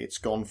say that it's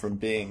gone from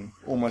being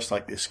almost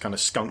like this kind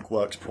of skunk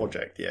works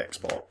project, the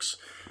Xbox,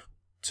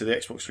 to the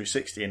Xbox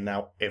 360, and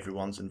now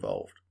everyone's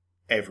involved.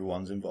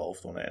 Everyone's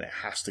involved on it, and it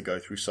has to go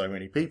through so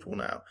many people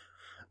now.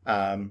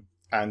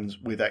 And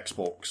with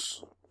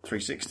Xbox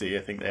 360,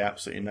 I think they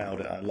absolutely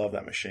nailed it. I love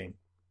that machine.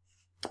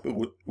 But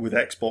with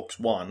Xbox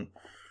One,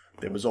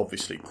 there was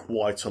obviously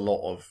quite a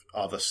lot of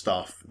other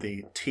stuff.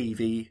 The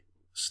TV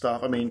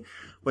stuff. I mean,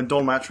 when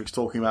Don Matrick's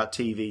talking about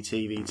TV,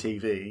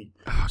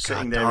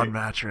 sitting there, Don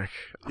Matrick.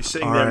 You're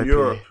sitting there in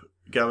Europe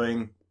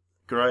going,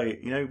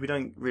 great, we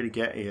don't really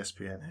get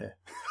ESPN here.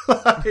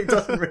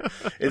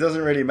 It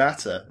doesn't really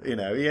matter.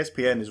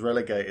 ESPN is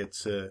relegated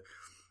to,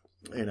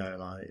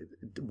 like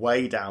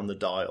way down the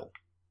dial.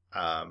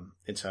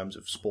 In terms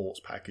of sports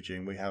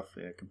packaging, we have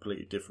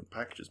completely different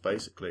packages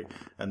basically,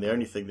 and the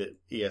only thing that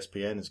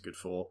ESPN is good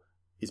for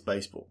is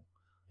baseball.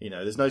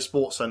 There's no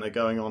Sports Center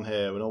going on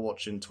here. We're not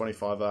watching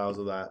 25 hours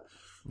of that.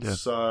 Yeah.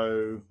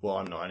 So, well,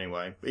 I'm not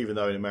anyway. Even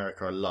though in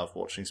America I love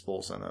watching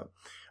Sports Center.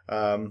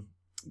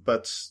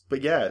 But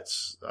yeah,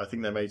 I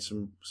think they made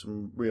some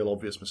real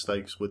obvious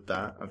mistakes with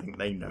that. I think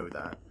they know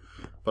that.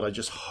 But I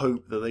just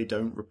hope that they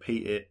don't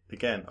repeat it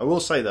again. I will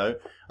say, though,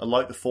 I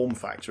like the form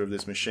factor of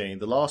this machine.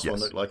 The last one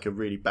looked like a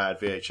really bad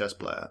VHS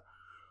player.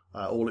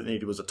 All it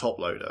needed was a top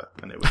loader,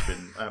 and it would have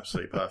been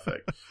absolutely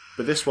perfect.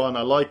 But this one,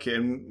 I like it.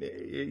 And,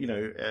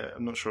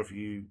 I'm not sure if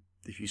you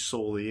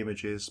saw the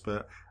images,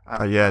 but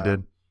I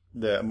did.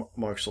 The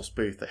Microsoft's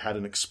booth, they had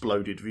an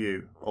exploded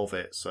view of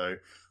it. So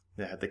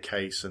they had the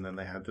case, and then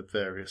they had the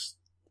various,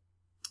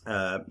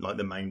 like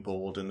the main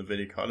board and the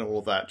video card and all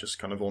of that, just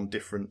kind of on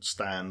different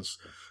stands,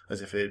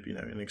 as if it,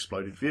 an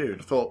exploded view.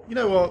 And I thought, you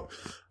know what?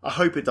 I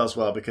hope it does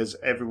well, because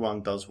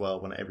everyone does well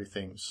when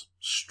everything's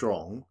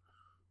strong.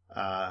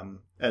 But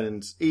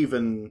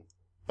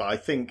I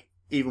think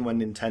even when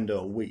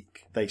Nintendo are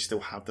weak, they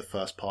still have the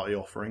first party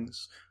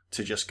offerings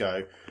to just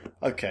go,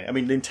 okay. I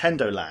mean,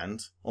 Nintendo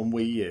Land on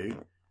Wii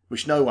U,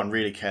 which no one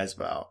really cares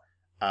about,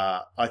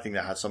 I think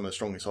that had some of the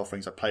strongest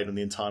offerings I played on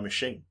the entire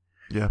machine.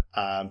 Yeah.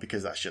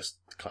 Because that's just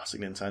classic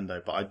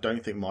Nintendo. But I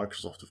don't think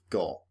Microsoft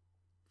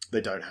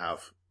they don't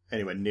have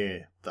anywhere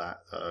near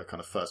that kind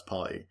of first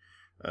party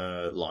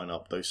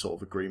lineup, those sort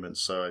of agreements.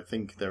 So I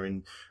think they're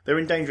in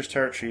dangerous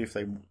territory if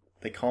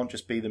they can't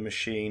just be the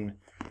machine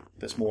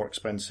that's more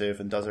expensive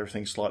and does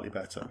everything slightly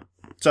better.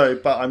 So,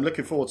 but I'm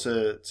looking forward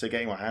to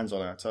getting my hands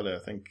on it. I tell you, I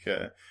think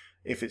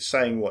if it's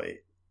saying what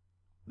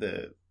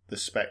the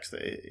specs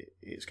that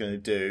it's going to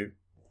do,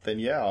 then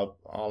yeah,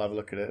 I'll have a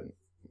look at it,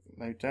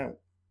 no doubt.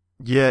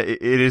 Yeah,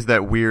 it is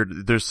that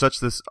weird. There's such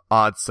this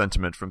odd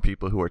sentiment from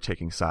people who are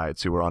taking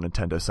sides, who are on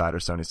Nintendo's side or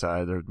Sony's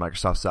side or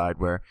Microsoft's side,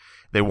 where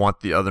they want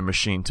the other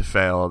machine to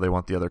fail, they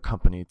want the other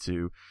company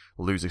to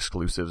lose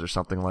exclusives or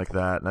something like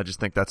that. And I just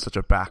think that's such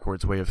a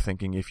backwards way of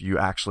thinking if you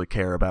actually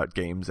care about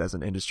games as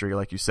an industry,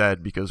 like you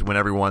said, because when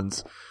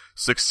everyone's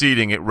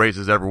succeeding, it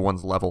raises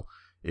everyone's level.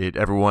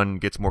 Everyone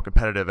gets more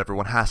competitive.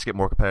 Everyone has to get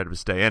more competitive to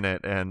stay in it.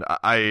 And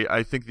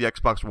I think the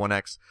Xbox One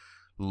X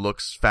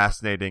looks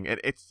fascinating. And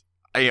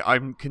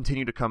I'm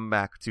continue to come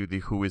back to the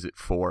who is it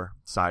for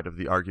side of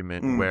the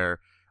argument, where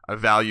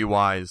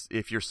value-wise,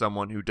 if you're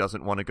someone who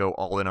doesn't want to go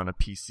all in on a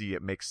PC,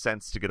 it makes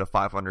sense to get a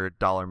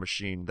 $500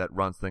 machine that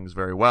runs things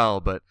very well.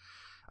 But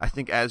I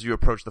think as you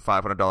approach the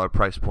 $500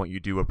 price point, you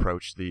do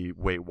approach the,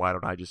 wait, why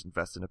don't I just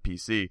invest in a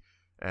PC?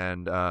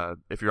 And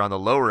if you're on the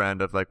lower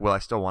end of like, well, I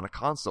still want a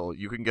console,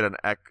 you can get an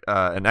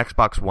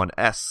Xbox One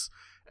S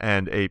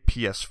and a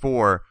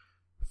PS4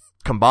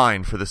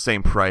 combined for the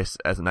same price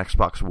as an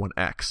Xbox One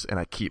X, and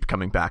I keep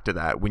coming back to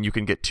that. When you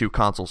can get two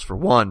consoles for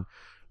one,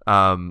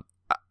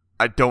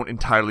 I don't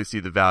entirely see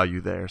the value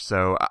there.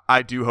 So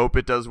I do hope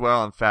it does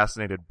well. I'm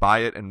fascinated by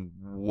it and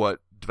what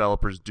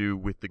developers do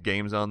with the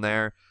games on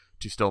there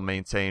to still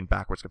maintain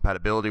backwards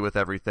compatibility with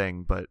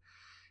everything. But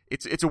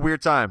it's a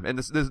weird time, and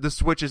the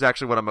Switch is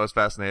actually what I'm most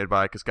fascinated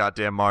by, because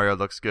goddamn Mario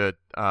looks good.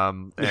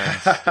 And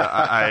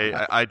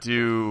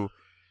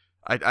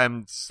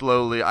I'm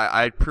slowly.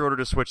 I pre-ordered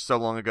a Switch so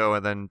long ago,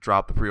 and then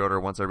dropped the pre-order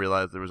once I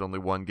realized there was only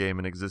one game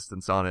in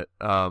existence on it.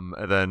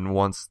 And then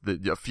once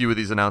a few of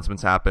these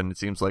announcements happened, it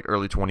seems like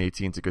early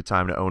 2018 is a good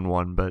time to own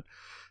one. But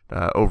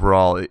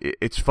overall,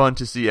 it's fun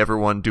to see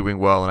everyone doing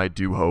well, and I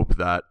do hope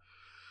that.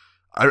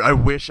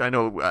 I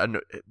know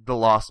the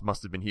loss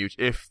must have been huge.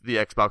 If the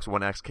Xbox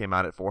One X came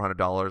out at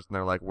 $400 and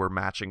they're like, we're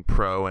matching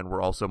Pro and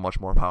we're also much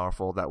more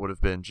powerful, that would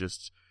have been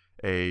just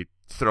a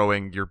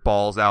throwing your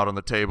balls out on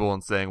the table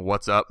and saying,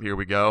 what's up, here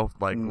we go.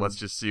 Like, let's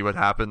just see what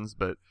happens.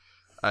 But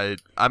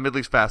I'm at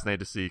least fascinated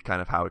to see kind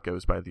of how it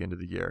goes by the end of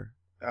the year.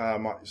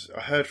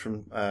 I heard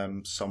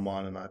from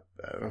someone, and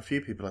a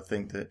few people, I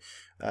think, that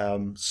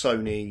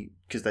Sony,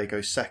 because they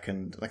go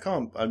second,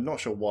 and I'm not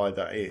sure why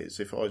that is.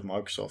 If I was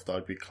Microsoft,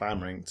 I'd be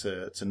clamoring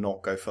to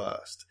not go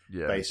first,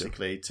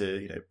 basically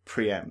to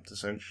preempt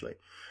essentially.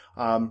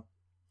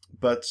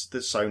 But that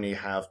Sony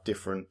have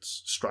different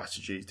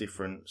strategies,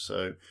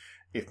 so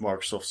if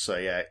Microsoft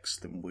say X,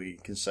 then we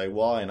can say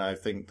Y, and I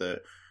think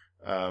that.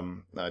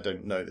 I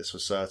don't know this for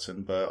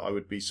certain, but I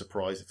would be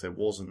surprised if there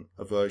wasn't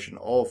a version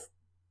of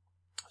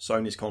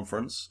Sony's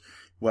conference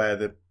where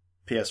the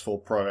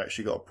PS4 Pro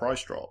actually got a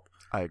price drop.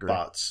 I agree.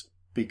 But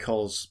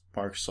because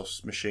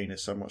Microsoft's machine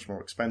is so much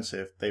more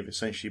expensive, they've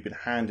essentially been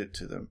handed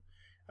to them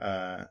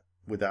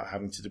without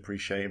having to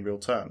depreciate in real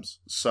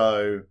terms.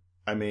 So,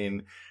 I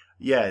mean,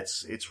 yeah,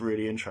 it's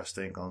really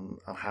interesting on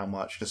how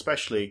much, and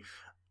especially,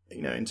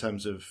 in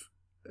terms of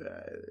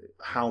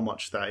how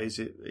much that is.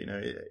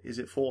 Is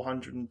it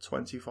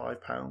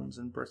 £425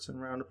 in Britain,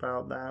 round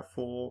about that?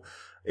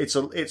 It's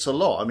a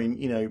lot. I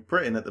mean,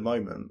 Britain at the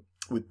moment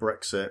with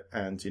Brexit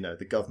and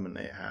the government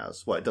it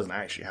has. Well, it doesn't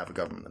actually have a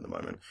government at the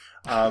moment.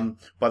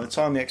 By the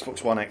time the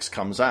Xbox One X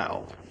comes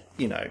out,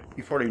 you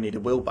probably need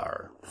a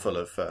wheelbarrow full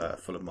of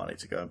money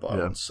to go and buy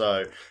one.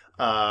 So,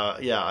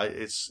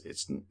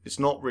 it's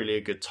not really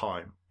a good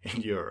time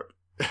in Europe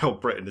or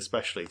Britain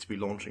especially to be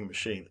launching a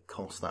machine that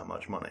costs that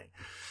much money.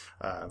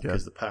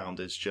 Because the pound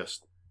is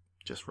just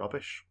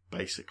rubbish,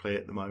 basically,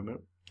 at the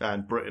moment.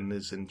 And Britain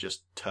is in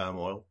just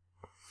turmoil.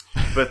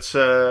 But,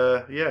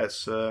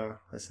 it's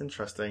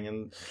interesting.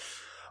 And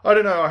I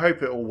don't know, I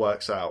hope it all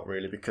works out,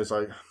 really, because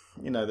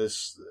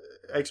this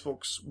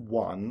Xbox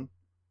One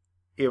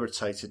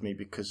irritated me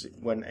because it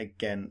went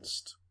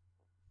against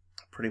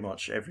pretty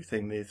much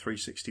everything the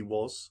 360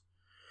 was.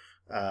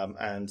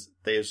 And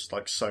there's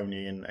like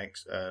Sony and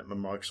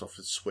Microsoft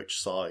had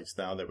switched sides.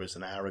 Now there is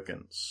an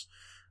arrogance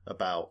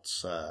about,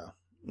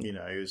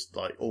 it was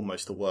like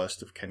almost the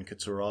worst of Ken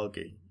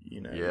Kutaragi,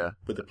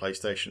 with the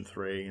PlayStation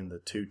 3 and the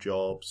 2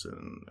 jobs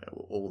and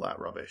all that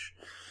rubbish.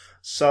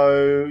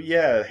 So,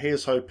 yeah,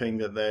 here's hoping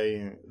that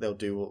they'll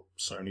do what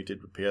Sony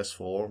did with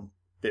PS4, a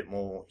bit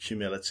more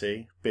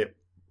humility, a bit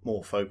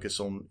more focus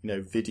on,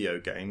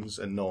 video games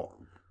and not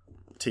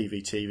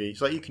TV.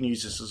 It's like, you can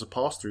use this as a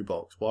pass-through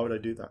box. Why would I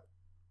do that?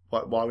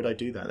 Why would I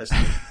do that?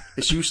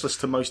 It's useless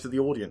to most of the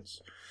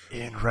audience.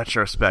 In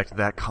retrospect,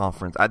 that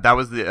conference, that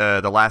was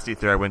the last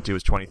E3 I went to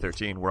was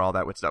 2013, where all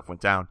that stuff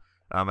went down.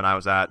 And I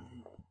was at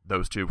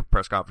those 2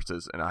 press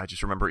conferences, and I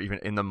just remember even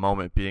in the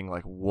moment being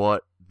like,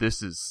 what?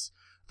 This is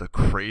the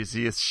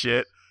craziest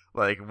shit.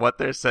 Like, what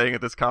they're saying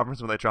at this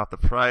conference when they dropped the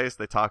price.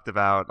 They talked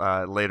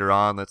about later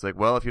on, that's like,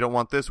 well, if you don't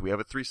want this, we have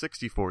a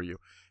 360 for you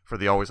for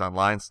the always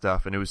online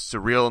stuff. And it was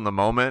surreal in the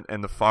moment,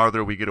 and the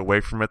farther we get away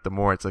from it, the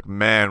more it's like,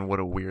 man, what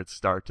a weird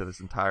start to this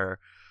entire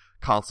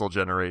console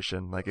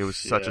generation. Like, it was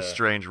such a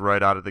strange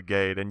right out of the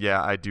gate. And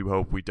yeah, I do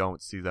hope we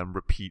don't see them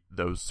repeat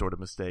those sort of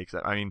mistakes.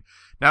 I mean,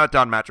 now that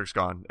Don Matrick's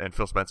gone and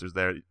Phil Spencer's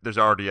there's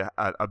already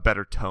a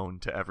better tone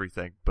to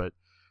everything, but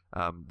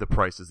the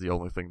price is the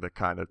only thing that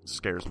kind of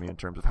scares me in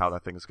terms of how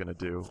that thing is going to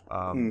do.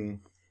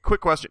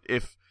 Quick question: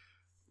 if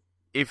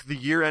the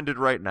year ended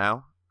right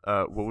now,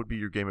 what would be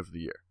your game of the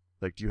year?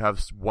 Like, do you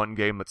have one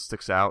game that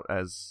sticks out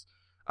as?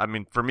 I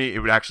mean, for me, it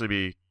would actually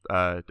be,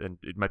 and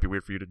it might be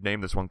weird for you to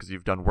name this one because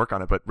you've done work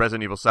on it, but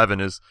Resident Evil 7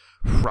 is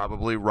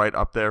probably right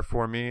up there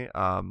for me.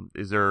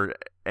 Is there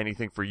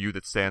anything for you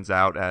that stands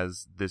out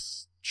as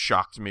this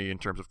shocked me in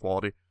terms of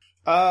quality?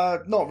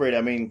 Not really.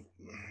 I mean,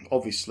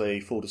 obviously,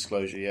 full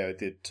disclosure, yeah, I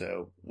did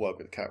work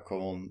with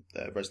Capcom on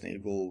the Resident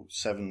Evil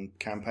 7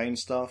 campaign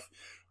stuff.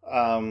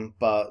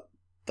 But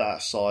that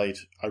aside,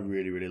 I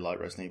really, really like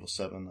Resident Evil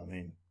 7. I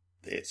mean,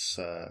 it's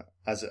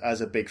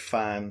as a big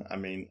fan, I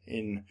mean,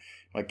 in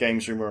my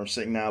games room where I'm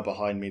sitting now,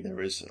 behind me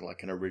there is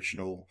like an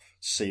original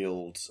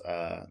sealed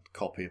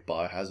copy of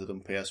Biohazard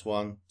on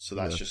PS1. So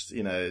that's just,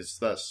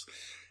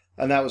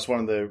 and that was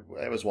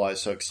it was why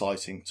it's so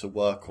exciting to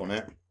work on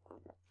it.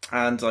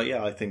 And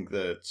I think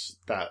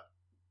that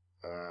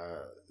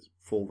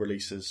full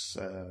releases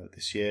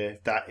this year,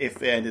 that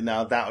if it ended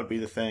now, that would be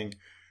the thing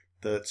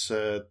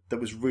that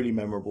was really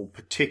memorable,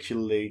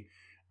 particularly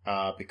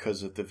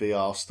because of the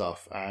VR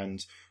stuff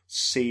and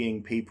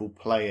seeing people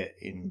play it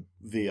in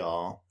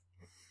VR.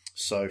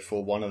 So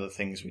for one of the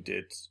things we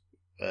did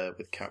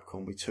with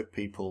Capcom, we took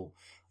people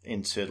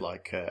into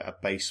like a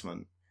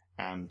basement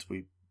and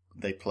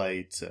they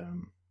played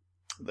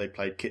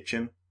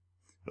Kitchen,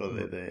 or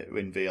they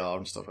in VR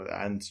and stuff like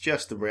that, and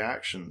just the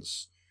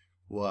reactions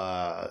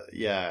were,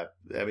 I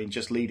mean,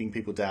 just leading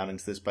people down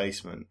into this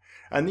basement.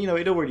 And,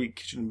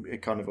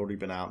 it kind of already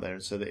been out there,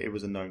 and so that it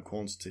was a known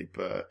quantity,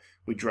 but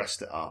we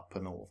dressed it up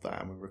and all of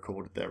that, and we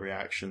recorded their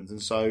reactions.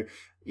 And so,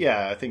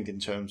 I think in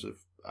terms of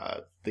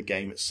the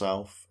game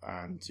itself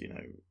and,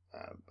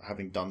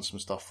 having done some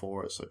stuff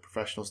for it, so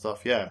professional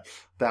stuff, that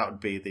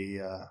would be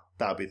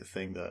the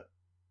thing that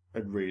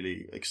had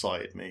really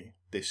excited me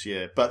this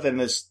year. But then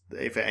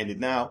if it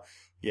ended now,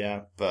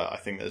 but I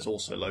think there's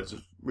also loads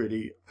of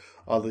really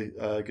other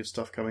good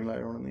stuff coming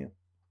later on in the year.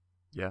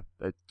 Yeah,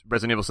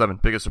 Resident Evil 7,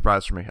 biggest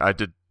surprise for me. I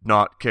did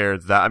not care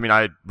that. I mean,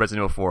 Resident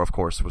Evil 4, of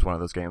course, was one of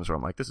those games where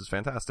I'm like, this is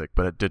fantastic,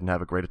 but it didn't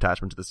have a great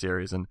attachment to the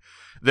series. And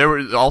there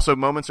were also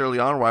moments early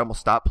on where I almost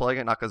stopped playing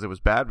it, not because it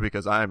was bad,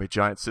 because I am a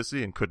giant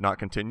sissy and could not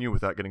continue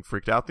without getting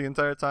freaked out the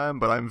entire time.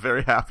 But I'm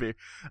very happy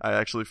I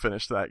actually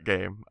finished that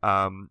game.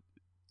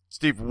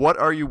 Steve, what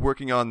are you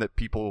working on that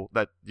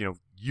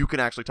you can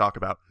actually talk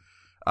about?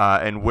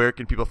 And where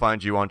can people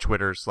find you on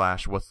Twitter /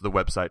 what's the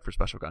website for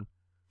Special Gun?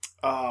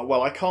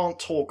 Well, I can't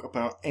talk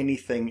about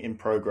anything in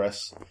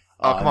progress.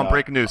 Oh, come on,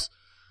 breaking news.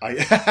 No,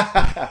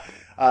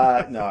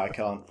 I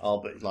can't.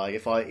 I'll be like,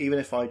 if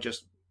I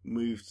just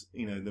moved,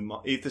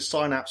 if the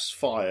synapse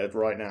fired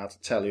right now to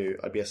tell you,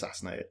 I'd be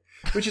assassinated,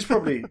 which is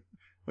probably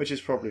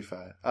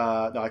fair.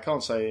 No, I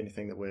can't say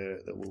anything that we're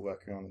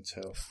working on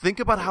until.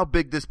 Think about how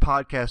big this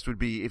podcast would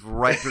be if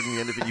right during the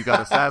end of it you got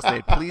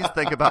assassinated. Please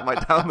think about my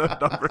download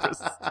numbers.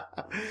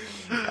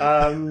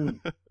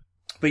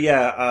 But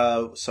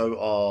yeah, so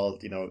our,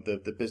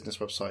 the business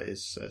website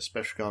is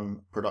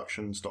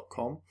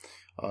specialgunproductions.com.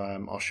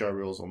 Our show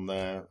reels on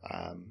there,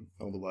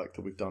 all the work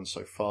that we've done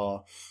so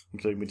far,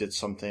 including we did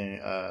something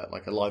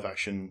like a live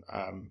action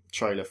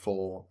trailer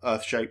for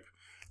Earthshape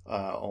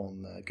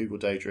on Google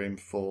Daydream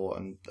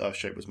and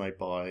Earthshape was made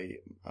by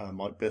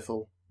Mike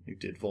Bithell, who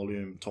did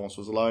Volume. Thomas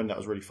was alone. That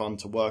was really fun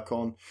to work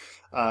on.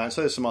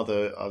 So there's some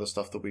other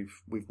stuff that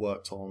we've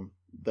worked on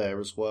there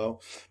as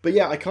well. But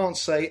yeah, I can't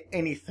say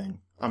anything,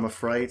 I'm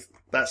afraid.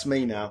 That's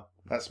me now.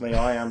 That's me.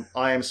 I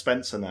am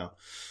Spencer now.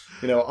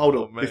 Hold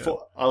on.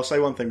 Before I'll say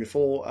one thing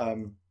before I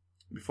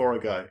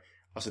go.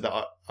 I said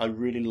that I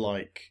really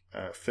like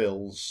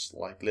Phil's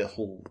like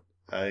little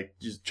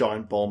just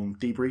giant bomb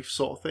debrief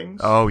sort of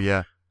things. Oh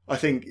yeah. I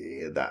think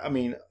that. I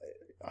mean,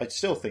 I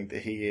still think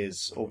that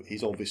he's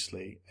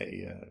obviously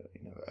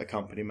a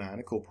company man,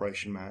 a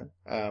corporation man.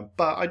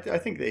 But I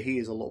think that he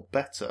is a lot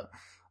better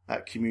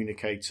at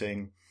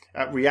communicating,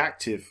 at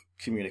reactive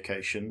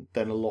communication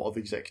than a lot of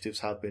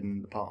executives have been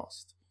in the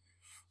past.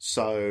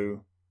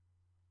 So,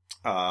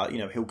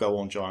 he'll go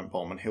on Giant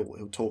Bomb and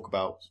he'll talk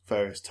about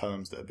various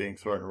terms that are being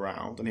thrown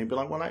around, and he'll be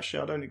like, "Well,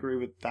 actually, I don't agree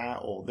with that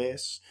or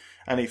this,"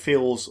 and he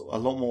feels a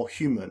lot more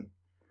human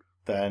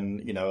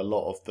than a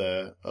lot of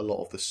the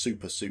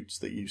super suits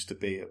that used to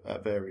be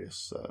at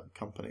various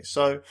companies.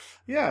 So,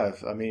 yeah,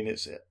 I mean,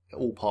 it's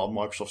all part of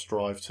Microsoft's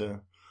drive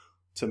to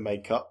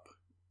make up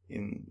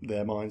in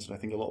their minds, and I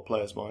think a lot of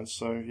players' minds.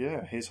 So,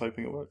 yeah, here's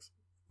hoping it works.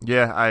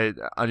 Yeah,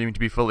 I mean, to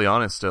be fully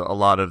honest, a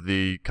lot of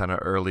the kind of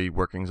early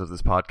workings of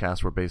this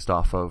podcast were based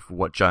off of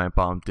what Giant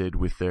Bomb did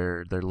with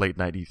their late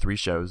night E3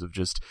 shows of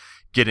just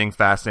getting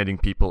fascinating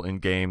people in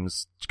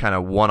games kind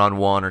of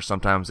one-on-one, or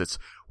sometimes it's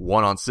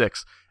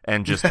 1-on-6,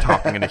 and just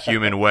talking in a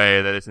human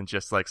way that isn't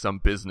just like some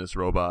business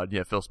robot.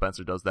 Yeah, Phil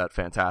Spencer does that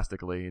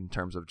fantastically in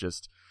terms of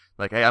just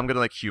like, hey, I'm going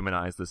to like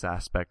humanize this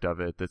aspect of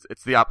it.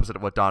 It's the opposite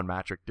of what Don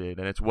Matrick did,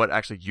 and it's what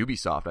actually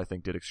Ubisoft, I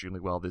think, did extremely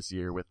well this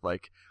year with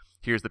like,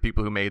 here's the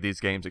people who made these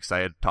games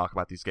excited to talk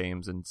about these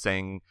games and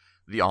saying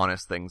the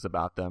honest things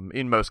about them.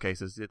 In most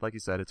cases, like you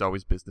said, it's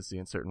always businessy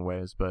in certain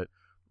ways, but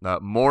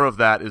more of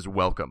that is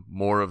welcome.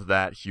 More of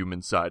that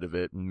human side of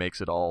it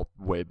makes it all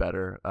way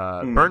better.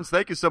 Burns,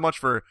 thank you so much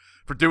for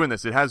doing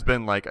this. It has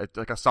been like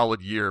a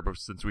solid year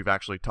since we've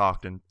actually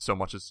talked, and so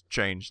much has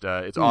changed.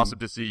 It's awesome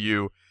to see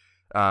you.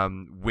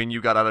 When you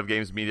got out of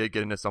games media,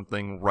 get into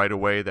something right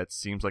away that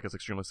seems like it's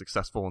extremely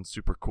successful and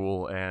super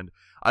cool. And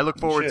I look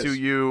forward to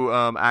you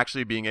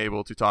actually being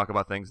able to talk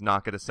about things,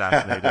 not get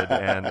assassinated,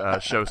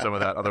 and show some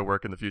of that other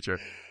work in the future.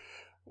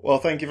 Well,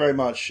 thank you very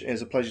much.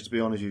 It's a pleasure to be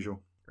on as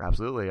usual.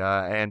 Absolutely.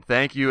 And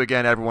thank you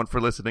again, everyone,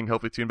 for listening.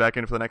 Hopefully tune back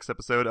in for the next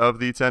episode of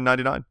the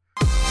 1099.